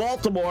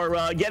 Baltimore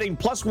getting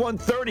plus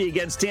 130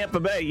 against Tampa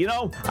Bay. You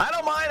know, I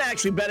don't mind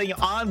actually betting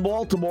on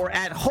Baltimore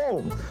at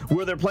home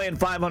where they're playing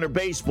 500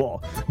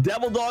 baseball.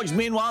 Devil Dogs,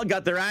 meanwhile,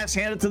 got their ass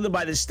handed to them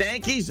by the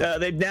Stankies.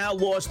 They've now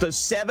lost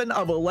 7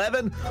 of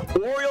 11.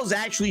 Orioles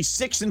actually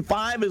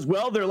 6-5 as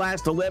well. Their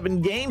last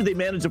 11 games, they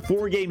managed a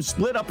 4-game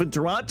split up in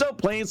Toronto,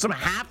 playing some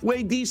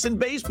halfway decent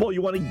baseball.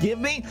 You want to give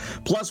me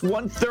plus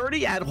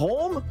 130 at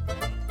home?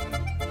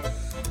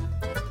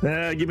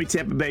 Give me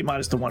Tampa Bay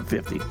minus the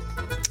 150.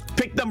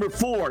 Pick number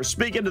 4,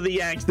 speaking of the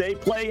Yanks, they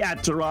play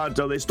at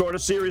Toronto. They start a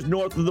series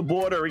north of the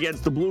border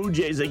against the Blue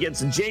Jays,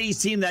 against the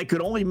Jays team that could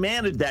only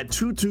manage that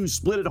 2-2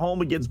 split at home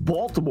against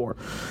Baltimore.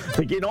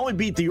 They can only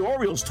beat the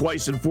Orioles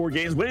twice in 4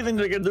 games. What do you think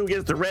they're going to do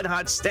against the Red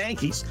Hot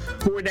Stankies,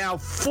 who are now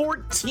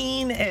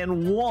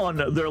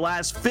 14-1 their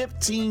last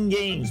 15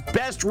 games?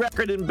 Best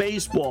record in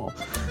baseball.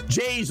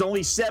 Jays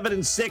only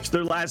 7-6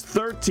 their last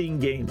 13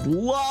 games.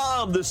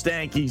 Love the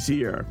Stankies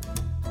here.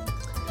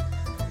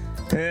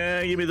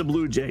 Give me the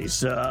Blue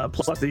Jays,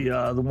 plus the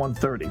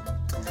 130.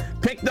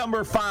 Pick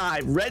number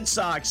 5, Red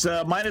Sox,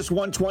 minus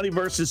 120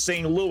 versus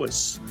St.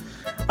 Louis.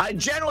 I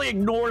generally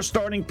ignore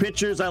starting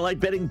pitchers. I like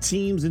betting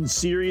teams in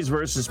series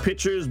versus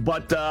pitchers,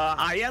 but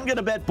I am going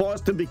to bet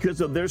Boston because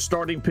of their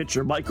starting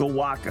pitcher, Michael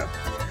Wacha.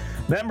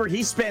 Remember,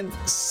 he spent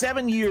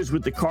 7 years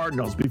with the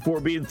Cardinals before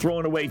being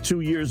thrown away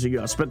 2 years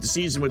ago. Spent the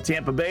season with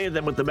Tampa Bay and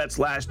then with the Mets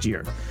last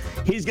year.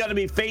 He's going to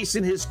be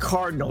facing his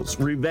Cardinals.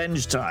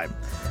 Revenge time.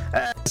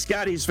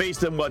 Scott, he's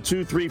faced them,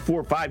 2, 3,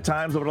 4, 5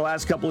 times over the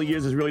last couple of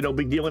years. Is really no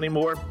big deal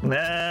anymore.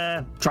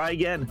 Try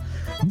again.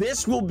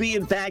 This will be,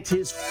 in fact,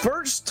 his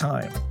first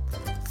time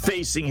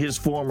facing his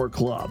former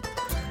club.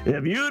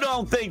 If you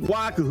don't think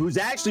Wacha, who's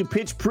actually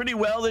pitched pretty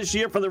well this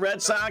year for the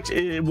Red Sox,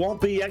 it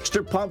won't be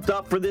extra pumped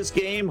up for this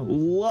game,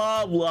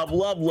 love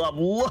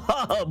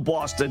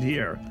Boston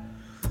here.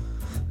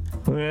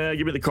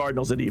 Give me the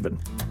Cardinals at even.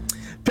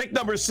 Pick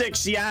number 6,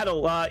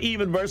 Seattle,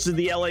 even versus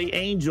the LA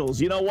Angels.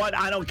 You know what?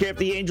 I don't care if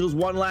the Angels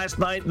won last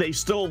night. They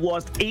still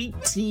lost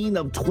 18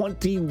 of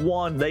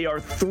 21. They are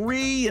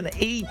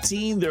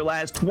 3-18 their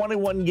last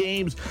 21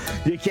 games.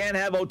 You can't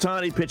have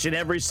Ohtani pitching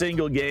every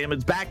single game.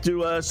 It's back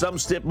to some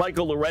stiff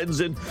Michael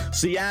Lorenzen.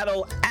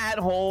 Seattle at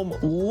home.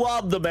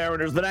 Love the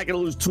Mariners. They're not going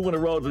to lose 2 in a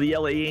row to the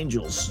LA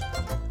Angels.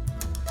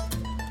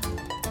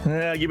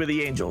 Give me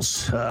the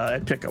Angels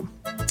and pick them.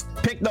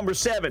 Pick number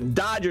 7,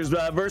 Dodgers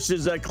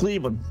versus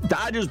Cleveland.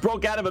 Dodgers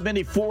broke out of a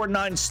mini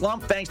 4-9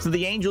 slump thanks to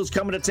the Angels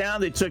coming to town.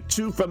 They took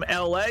 2 from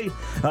L.A.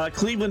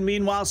 Cleveland,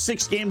 meanwhile,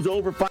 6 games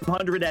over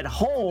 500 at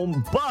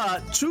home,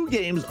 but 2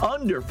 games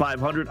under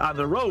 500 on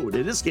the road.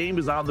 And this game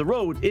is on the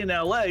road in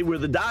L.A., where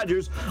the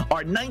Dodgers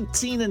are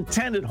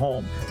 19-10 at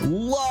home.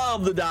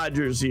 Love the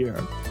Dodgers here.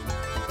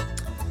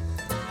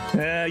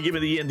 Give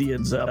me the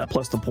Indians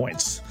plus the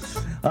points.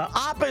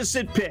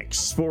 Opposite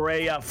picks for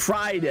a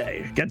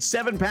Friday. Got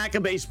 7 pack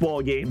of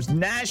baseball games.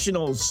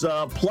 Nationals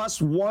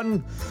plus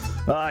 1.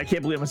 I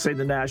can't believe I'm saying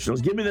the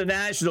Nationals. Give me the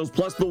Nationals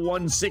plus the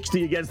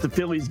 160 against the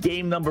Phillies.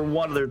 Game number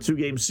 1 of their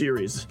 2-game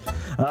series.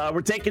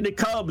 We're taking the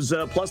Cubs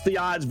plus the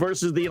odds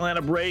versus the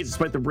Atlanta Braves,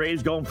 despite the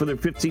Braves going for their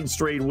 15th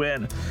straight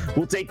win.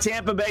 We'll take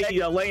Tampa Bay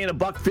laying a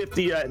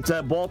 $150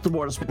 at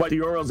Baltimore, despite the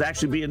Orioles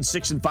actually being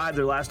 6-5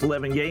 their last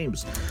 11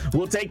 games.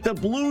 We'll take the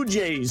Blue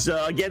Jays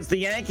against the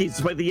Yankees,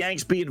 despite the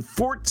Yanks being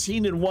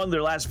 14-1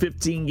 their last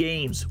 15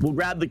 games. We'll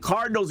grab the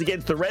Cardinals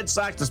against the Red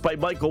Sox, despite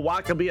Michael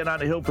Wacha being on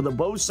the hill for the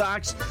Bo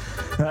Sox.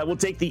 We'll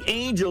take the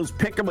Angels,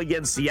 pick them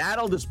against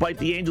Seattle, despite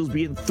the Angels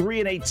being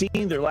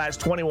 3-18 their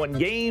last 21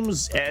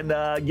 games. And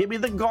give me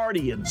the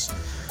Guardians,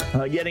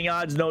 getting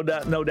odds no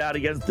doubt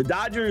against the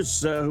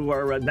Dodgers, who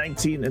are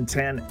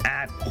 19-10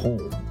 at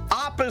home.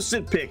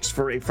 Opposite picks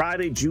for a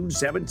Friday, June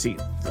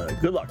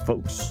 17th. Good luck,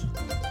 folks.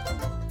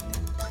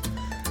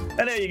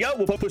 And there you go.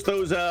 We'll post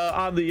those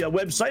on the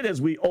website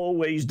as we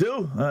always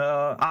do,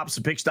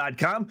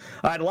 oppositepicks.com.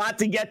 All right, a lot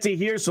to get to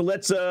here, so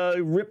let's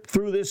rip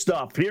through this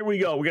stuff. Here we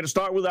go. We're going to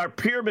start with our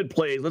pyramid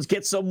plays. Let's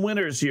get some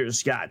winners here,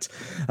 Scott.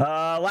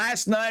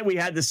 Last night we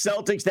had the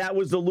Celtics. That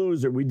was the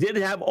loser. We did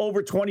have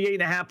over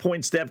 28.5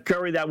 points Steph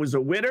Curry. That was a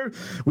winner.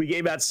 We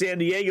gave out San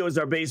Diego as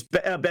our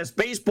best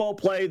baseball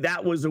play.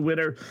 That was a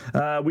winner.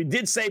 We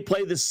did say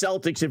play the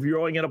Celtics if you're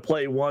only going to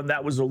play one.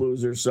 That was a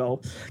loser.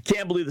 So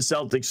can't believe the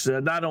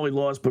Celtics not only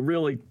lost, but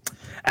really,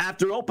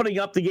 after opening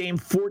up the game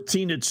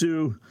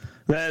 14-2,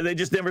 they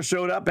just never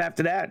showed up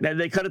after that.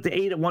 They cut it to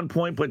 8 at one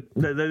point, but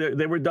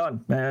they were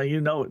done.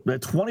 You know it. A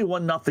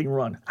 21-0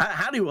 run.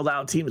 How do you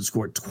allow a team to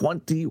score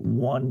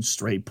 21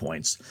 straight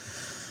points?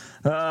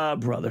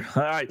 Brother.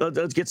 All right,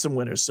 let's get some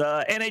winners.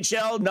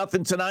 NHL,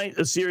 nothing tonight.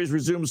 The series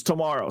resumes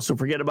tomorrow, so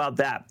forget about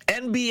that.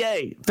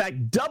 NBA, in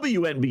fact,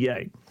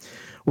 WNBA.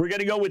 We're going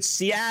to go with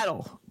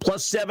Seattle,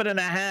 plus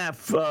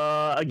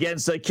 7.5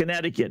 against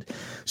Connecticut.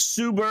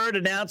 Sue Bird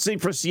announcing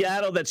for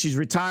Seattle that she's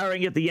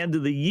retiring at the end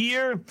of the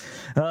year.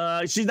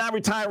 She's not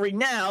retiring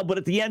now, but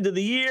at the end of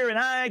the year, and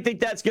I think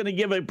that's going to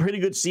give a pretty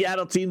good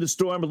Seattle team to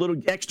Storm a little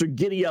extra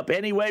giddy up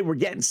anyway. We're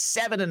getting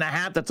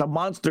 7.5. That's a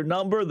monster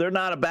number. They're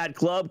not a bad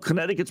club.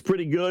 Connecticut's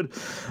pretty good,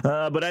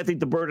 but I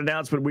think the Bird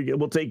announcement,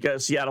 we'll take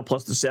Seattle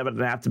plus the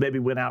 7.5 to maybe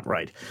win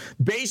outright.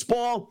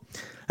 Baseball.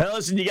 Now,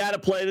 listen, you got to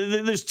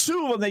play. There's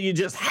two of them that you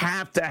just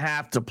have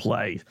to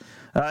play.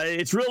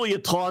 It's really a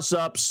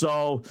toss-up,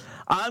 so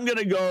I'm going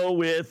to go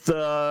with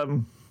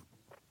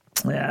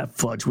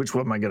fudge. Which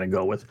one am I going to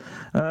go with?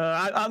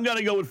 I'm going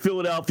to go with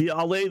Philadelphia.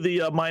 I'll lay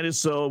the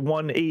minus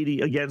 180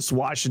 against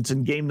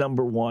Washington, game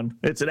number 1.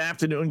 It's an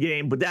afternoon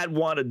game, but that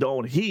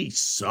Adon, he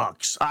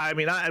sucks. I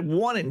mean, I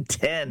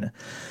 1-10.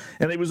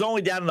 And he was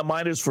only down in the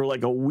minors for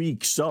like a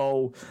week,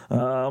 so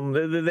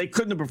they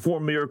couldn't have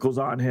performed miracles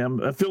on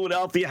him.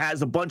 Philadelphia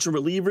has a bunch of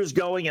relievers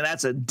going, and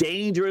that's a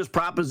dangerous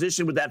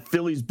proposition with that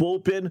Phillies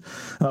bullpen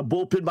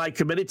by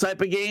committee type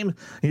of game.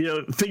 You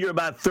know, figure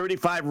about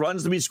 35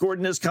 runs to be scored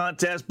in this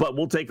contest, but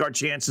we'll take our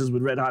chances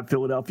with Red Hot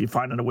Philadelphia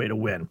finding a way to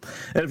win.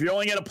 And if you're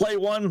only going to play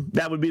one,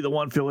 that would be the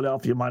one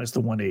Philadelphia minus the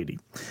 180.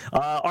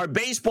 Our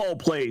baseball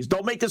plays,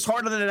 don't make this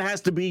harder than it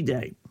has to be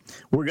day.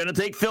 We're going to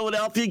take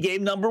Philadelphia,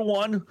 game number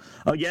 1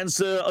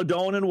 against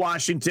Adon in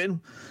Washington.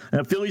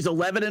 Philly's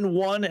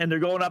 11-1, and they're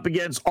going up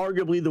against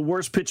arguably the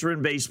worst pitcher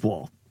in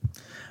baseball.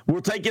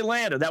 We'll take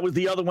Atlanta. That was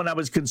the other one I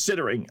was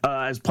considering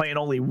as playing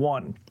only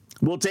 1.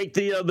 We'll take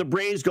the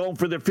Braves going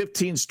for their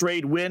 15th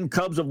straight win.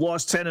 Cubs have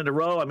lost 10 in a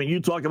row. I mean, you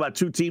talk about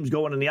two teams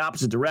going in the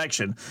opposite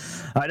direction.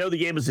 I know the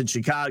game is in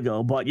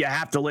Chicago, but you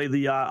have to lay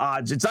the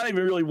odds. It's not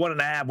even really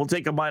 1.5. We'll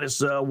take a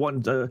minus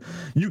 1.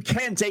 You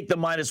can take the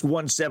minus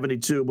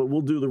 172, but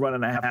we'll do the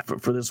 1.5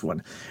 for this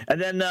one.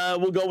 And then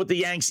we'll go with the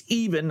Yanks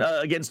even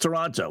against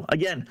Toronto.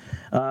 Again,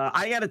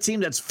 I got a team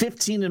that's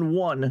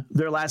 15-1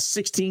 their last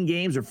 16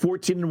 games, or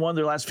 14-1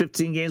 their last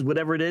 15 games,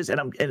 whatever it is, and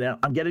I'm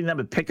getting them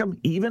to pick them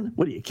even.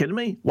 What are you kidding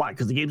me? Why?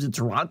 Because the game's in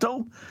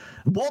Toronto?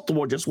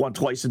 Baltimore just won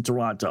twice in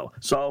Toronto.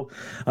 So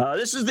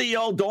this is the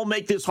don't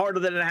make this harder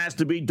than it has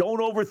to be.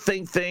 Don't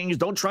overthink things.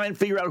 Don't try and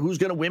figure out who's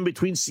going to win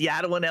between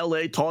Seattle and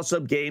L.A.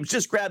 toss-up games.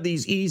 Just grab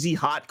these easy,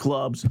 hot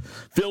clubs,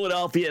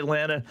 Philadelphia,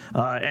 Atlanta,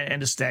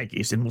 and the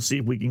Stankies, and we'll see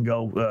if we can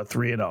go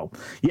 3-0.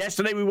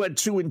 Yesterday, we went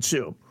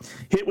 2-2.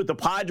 Hit with the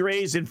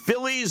Padres and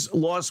Phillies.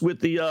 Lost with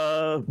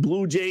the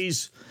Blue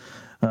Jays,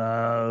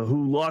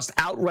 who lost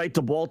outright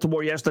to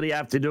Baltimore yesterday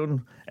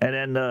afternoon,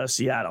 and then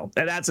Seattle.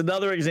 And that's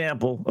another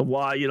example of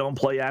why you don't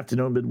play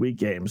afternoon midweek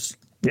games.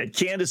 You had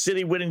Kansas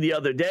City winning the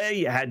other day.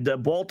 You had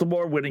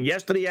Baltimore winning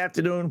yesterday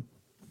afternoon.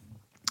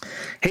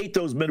 Hate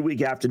those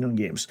midweek afternoon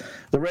games.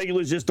 The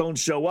regulars just don't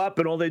show up,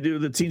 and all they do,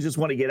 the teams just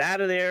want to get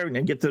out of there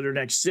and get to their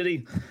next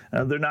city.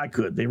 They're not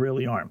good. They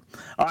really aren't.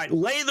 All right,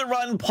 lay the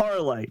run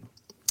parlay.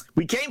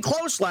 We came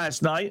close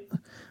last night.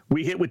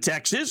 We hit with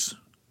Texas.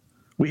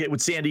 We hit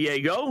with San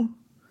Diego.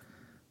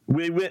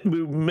 We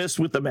missed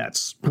with the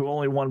Mets, who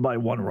only won by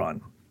 1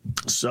 run.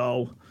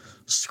 So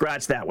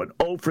scratch that one.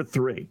 0 for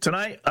 3.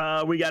 Tonight,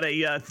 we got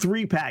a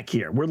 3-pack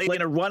here. We're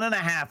laying a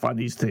 1.5 on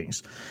these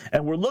things.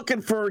 And we're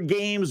looking for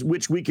games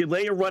which we could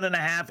lay a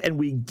 1.5 and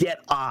we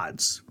get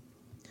odds.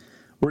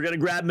 We're going to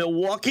grab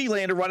Milwaukee,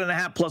 laying a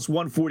 1.5 plus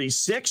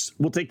 146.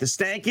 We'll take the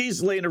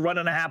Stankies, laying a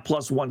 1.5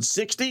 plus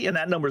 160, and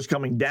that number's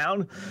coming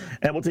down.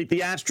 And we'll take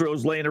the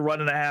Astros, laying a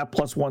 1.5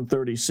 plus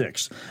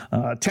 136.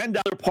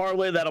 $10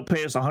 parlay, that'll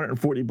pay us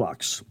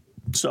 $140.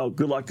 So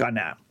good luck on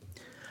that.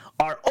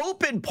 Our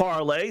open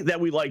parlay that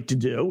we like to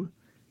do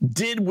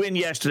did win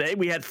yesterday.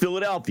 We had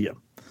Philadelphia.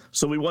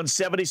 So we won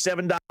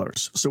 $77.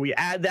 So we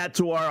add that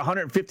to our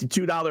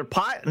 $152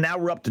 pot, and now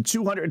we're up to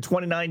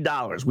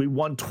 $229. We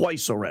won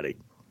twice already.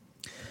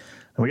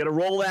 And we got to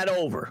roll that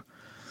over.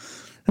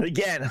 And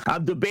again,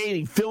 I'm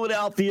debating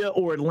Philadelphia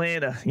or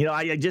Atlanta. You know,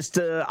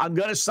 I'm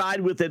going to side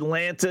with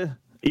Atlanta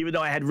even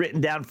though I had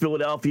written down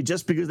Philadelphia,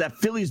 just because that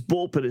Phillies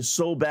bullpen is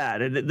so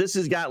bad. And this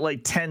has got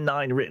like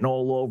 10-9 written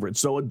all over it.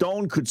 So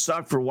Odone could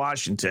suck for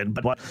Washington,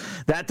 but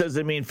that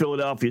doesn't mean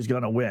Philadelphia is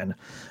going to win.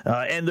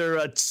 And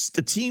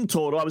the team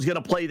total, I was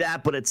going to play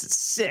that, but it's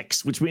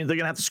 6, which means they're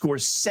going to have to score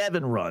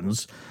 7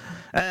 runs.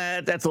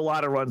 That's a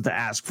lot of runs to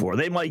ask for.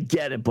 They might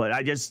get it, but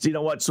I just, you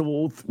know what?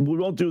 So we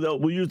won't do that.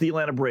 We'll use the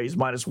Atlanta Braves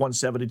minus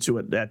 172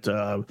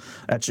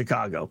 at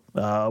Chicago.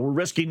 We're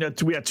risking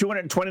that. We have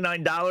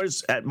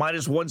 $229 at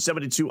minus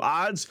 172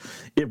 odds.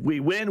 If we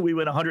win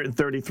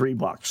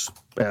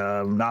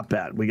 $133. Not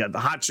bad. We got the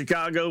hot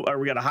Chicago, or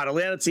we got a hot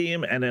Atlanta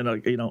team, and then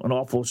an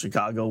awful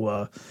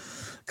Chicago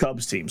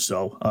Cubs team.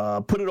 So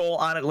put it all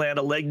on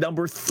Atlanta. Leg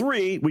number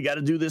 3. We got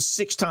to do this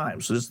 6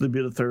 times. So this will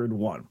be the third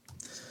one.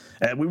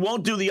 And we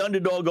won't do the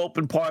underdog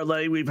open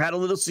parlay. We've had a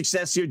little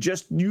success here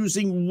just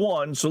using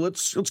one. So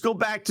let's go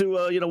back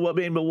to what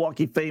made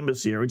Milwaukee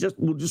famous here. We just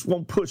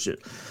won't push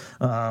it.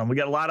 We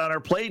got a lot on our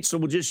plate, so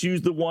we'll just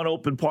use the one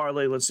open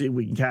parlay. Let's see if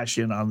we can cash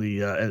in on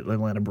the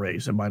Atlanta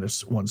Braves at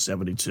minus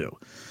 172.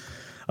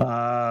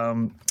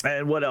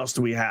 And what else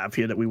do we have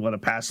here that we want to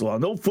pass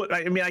along?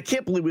 I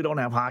can't believe we don't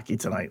have hockey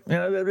tonight.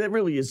 It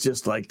really is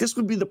just like, this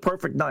would be the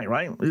perfect night,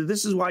 right?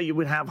 This is why you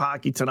would have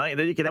hockey tonight, and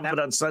then you can have it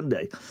on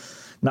Sunday.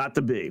 Not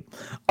to be.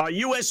 Our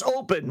U.S.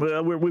 Open,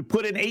 we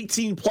put in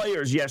 18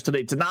 players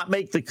yesterday to not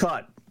make the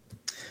cut.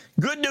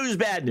 Good news,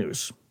 bad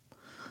news.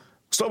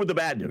 Start with the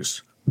bad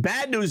news.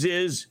 Bad news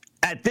is,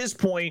 at this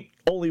point,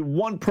 only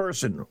one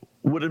person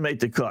would have made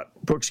the cut,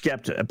 Brooks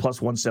Koepka at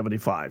plus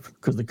 175,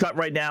 because the cut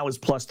right now is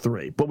plus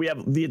 3. But we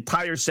have the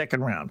entire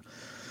second round.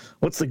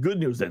 What's the good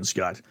news then,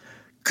 Scott?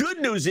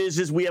 Good news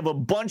is we have a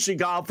bunch of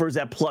golfers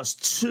at plus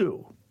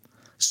 2.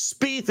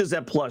 Spieth is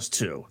at plus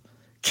 2.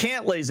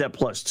 Cantlay's at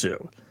plus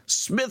 2.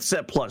 Smith's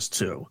at plus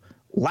 2.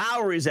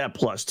 Lowry's at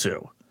plus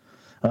 2.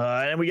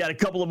 And we got a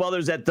couple of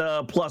others at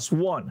plus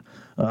 1,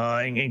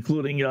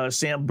 including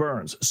Sam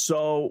Burns.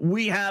 So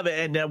we have,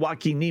 and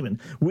Joaquin Niemann.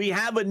 We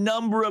have a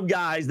number of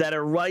guys that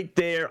are right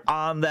there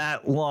on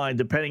that line,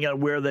 depending on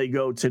where they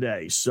go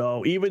today.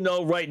 So even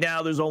though right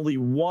now there's only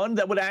one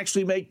that would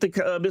actually make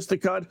miss the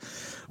cut,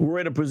 we're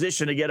in a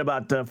position to get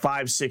about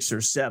 5, 6,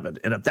 or 7.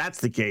 And if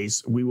that's the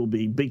case, we will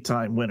be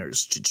big-time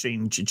winners.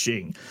 Cha-ching,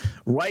 cha-ching.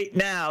 Right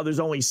now, there's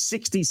only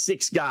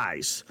 66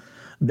 guys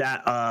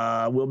that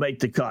will make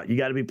the cut. You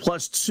got to be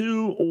plus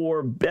 2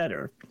 or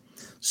better.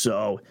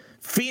 So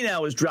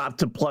Finau has dropped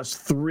to plus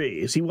 3.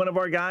 Is he one of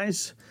our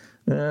guys?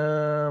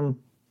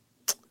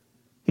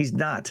 He's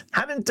not.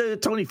 How didn't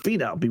Tony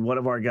Finau be one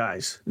of our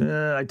guys?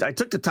 I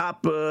took the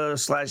top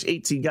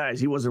 /18 guys.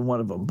 He wasn't one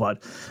of them.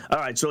 But all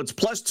right, so it's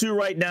plus 2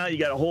 right now. You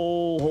got a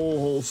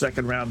whole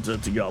second round to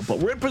go. But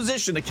we're in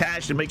position to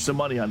cash and make some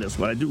money on this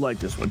one. I do like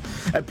this one.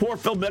 And poor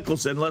Phil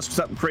Mickelson, unless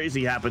something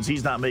crazy happens,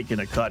 he's not making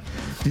a cut.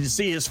 Did you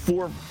see his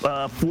four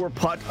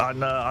putt on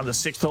the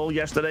 6th hole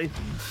yesterday?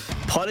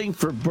 Putting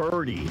for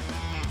birdie,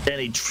 and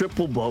he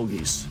triple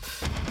bogeys.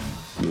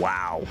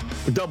 Wow.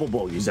 Double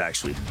bogeys,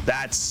 actually.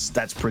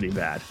 That's pretty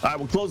bad. All right,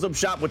 we'll close up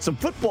shop with some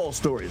football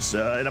stories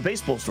and a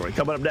baseball story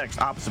coming up next.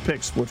 Opposite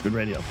Picks, Sports Grid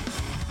Radio.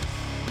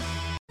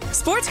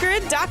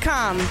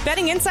 SportsGrid.com.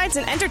 Betting insights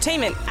and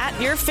entertainment at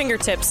your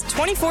fingertips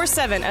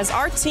 24/7 as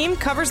our team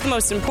covers the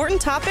most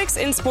important topics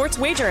in sports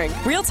wagering.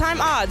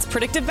 Real-time odds,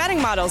 predictive betting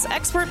models,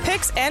 expert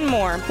picks, and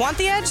more. Want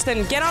the edge?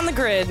 Then get on the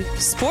grid.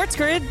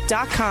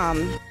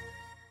 SportsGrid.com.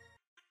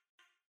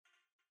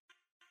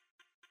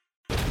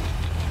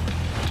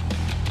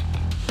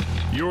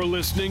 You're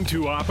listening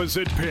to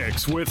Opposite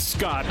Picks with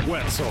Scott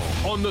Wetzel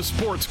on the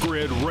Sports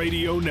Grid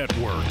Radio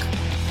Network.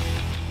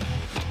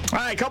 All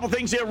right, a couple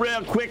things here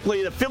real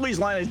quickly. The Phillies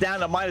line is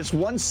down to minus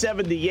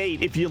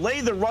 178. If you lay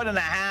the run and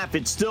a half,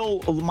 it's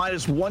still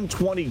minus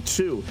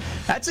 122.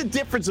 That's a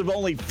difference of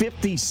only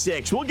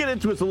 56. We'll get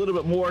into this a little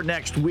bit more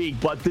next week,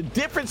 but the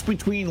difference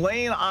between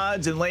laying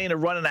odds and laying a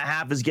run and a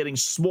half is getting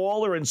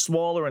smaller and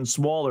smaller and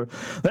smaller.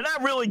 They're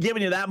not really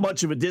giving you that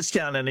much of a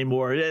discount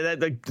anymore.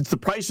 It's the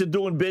price of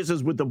doing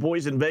business with the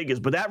boys in Vegas,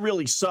 but that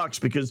really sucks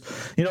because,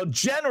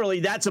 generally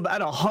that's about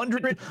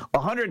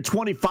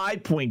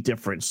 125 point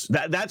difference.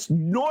 That's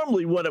normally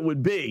what it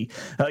would be.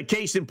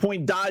 Case in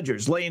point,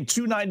 Dodgers laying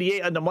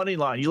 298 on the money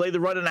line. You lay the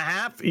run and a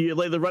half,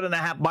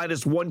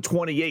 minus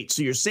 128.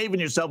 So you're saving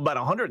yourself about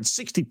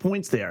 160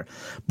 points there.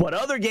 But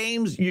other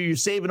games, you're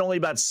saving only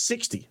about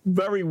 60.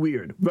 Very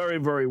weird. Very,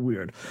 very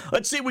weird.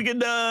 Let's see if we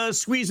can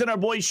squeeze in our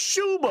boy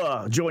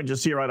Shuba. Joins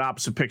us here on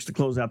Opposite Picks to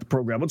close out the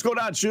program. What's going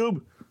on,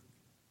 Shub?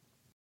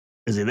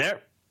 Is he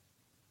there?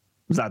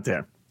 He's not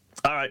there.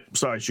 All right.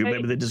 Sorry, Shub.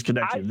 Maybe they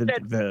disconnected.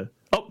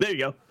 Oh, there you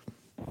go.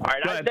 All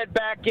right, I said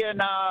back in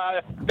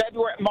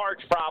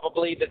March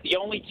probably that the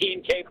only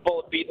team capable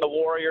of beating the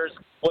Warriors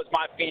was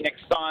my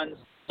Phoenix Suns,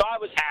 so I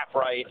was half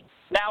right.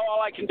 Now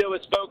all I can do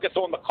is focus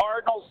on the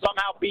Cardinals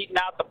somehow beating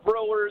out the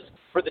Brewers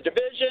for the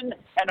division,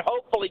 and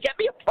hopefully get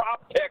me a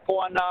prop pick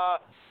on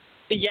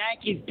the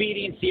Yankees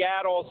beating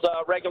Seattle's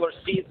regular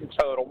season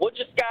total. Would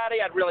you,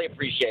 Scotty? I'd really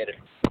appreciate it.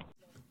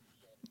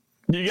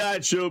 You got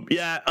it, Shoop.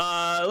 Yeah.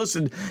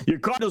 Listen, your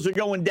Cardinals are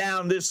going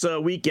down this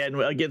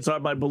weekend against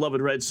my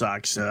beloved Red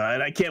Sox,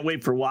 and I can't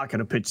wait for Walker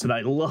to pitch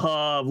tonight.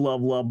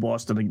 Love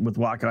Boston with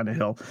Walker on the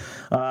hill.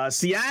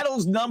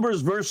 Seattle's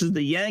numbers versus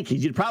the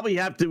Yankees. You'd probably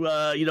have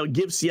to,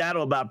 give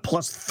Seattle about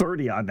plus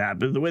 30 on that.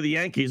 But the way the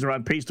Yankees are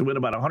on pace to win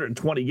about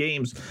 120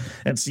 games,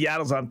 and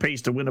Seattle's on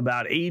pace to win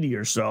about 80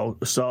 or so.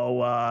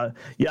 So, I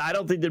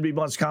don't think there'd be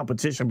much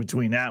competition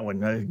between that one.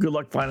 Good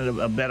luck finding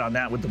a bet on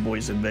that with the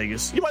boys in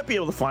Vegas. You might be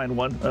able to find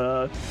one.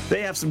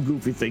 They have some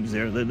goofy things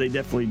there. They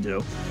definitely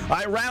do. All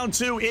right, round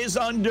 2 is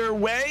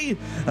underway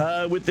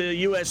with the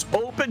U.S.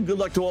 Open. Good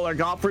luck to all our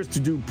golfers to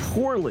do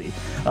poorly.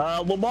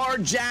 Lamar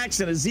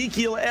Jackson,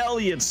 Ezekiel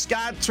Elliott,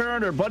 Scott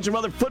Turner, a bunch of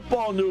other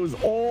football news,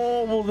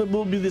 all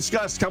will be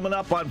discussed coming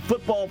up on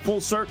Football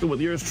Full Circle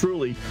with yours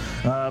truly,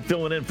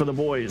 filling in for the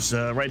boys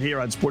right here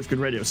on Sports Grid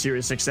Radio,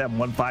 Sirius XM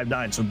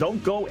 159. So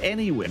don't go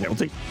anywhere. We'll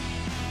take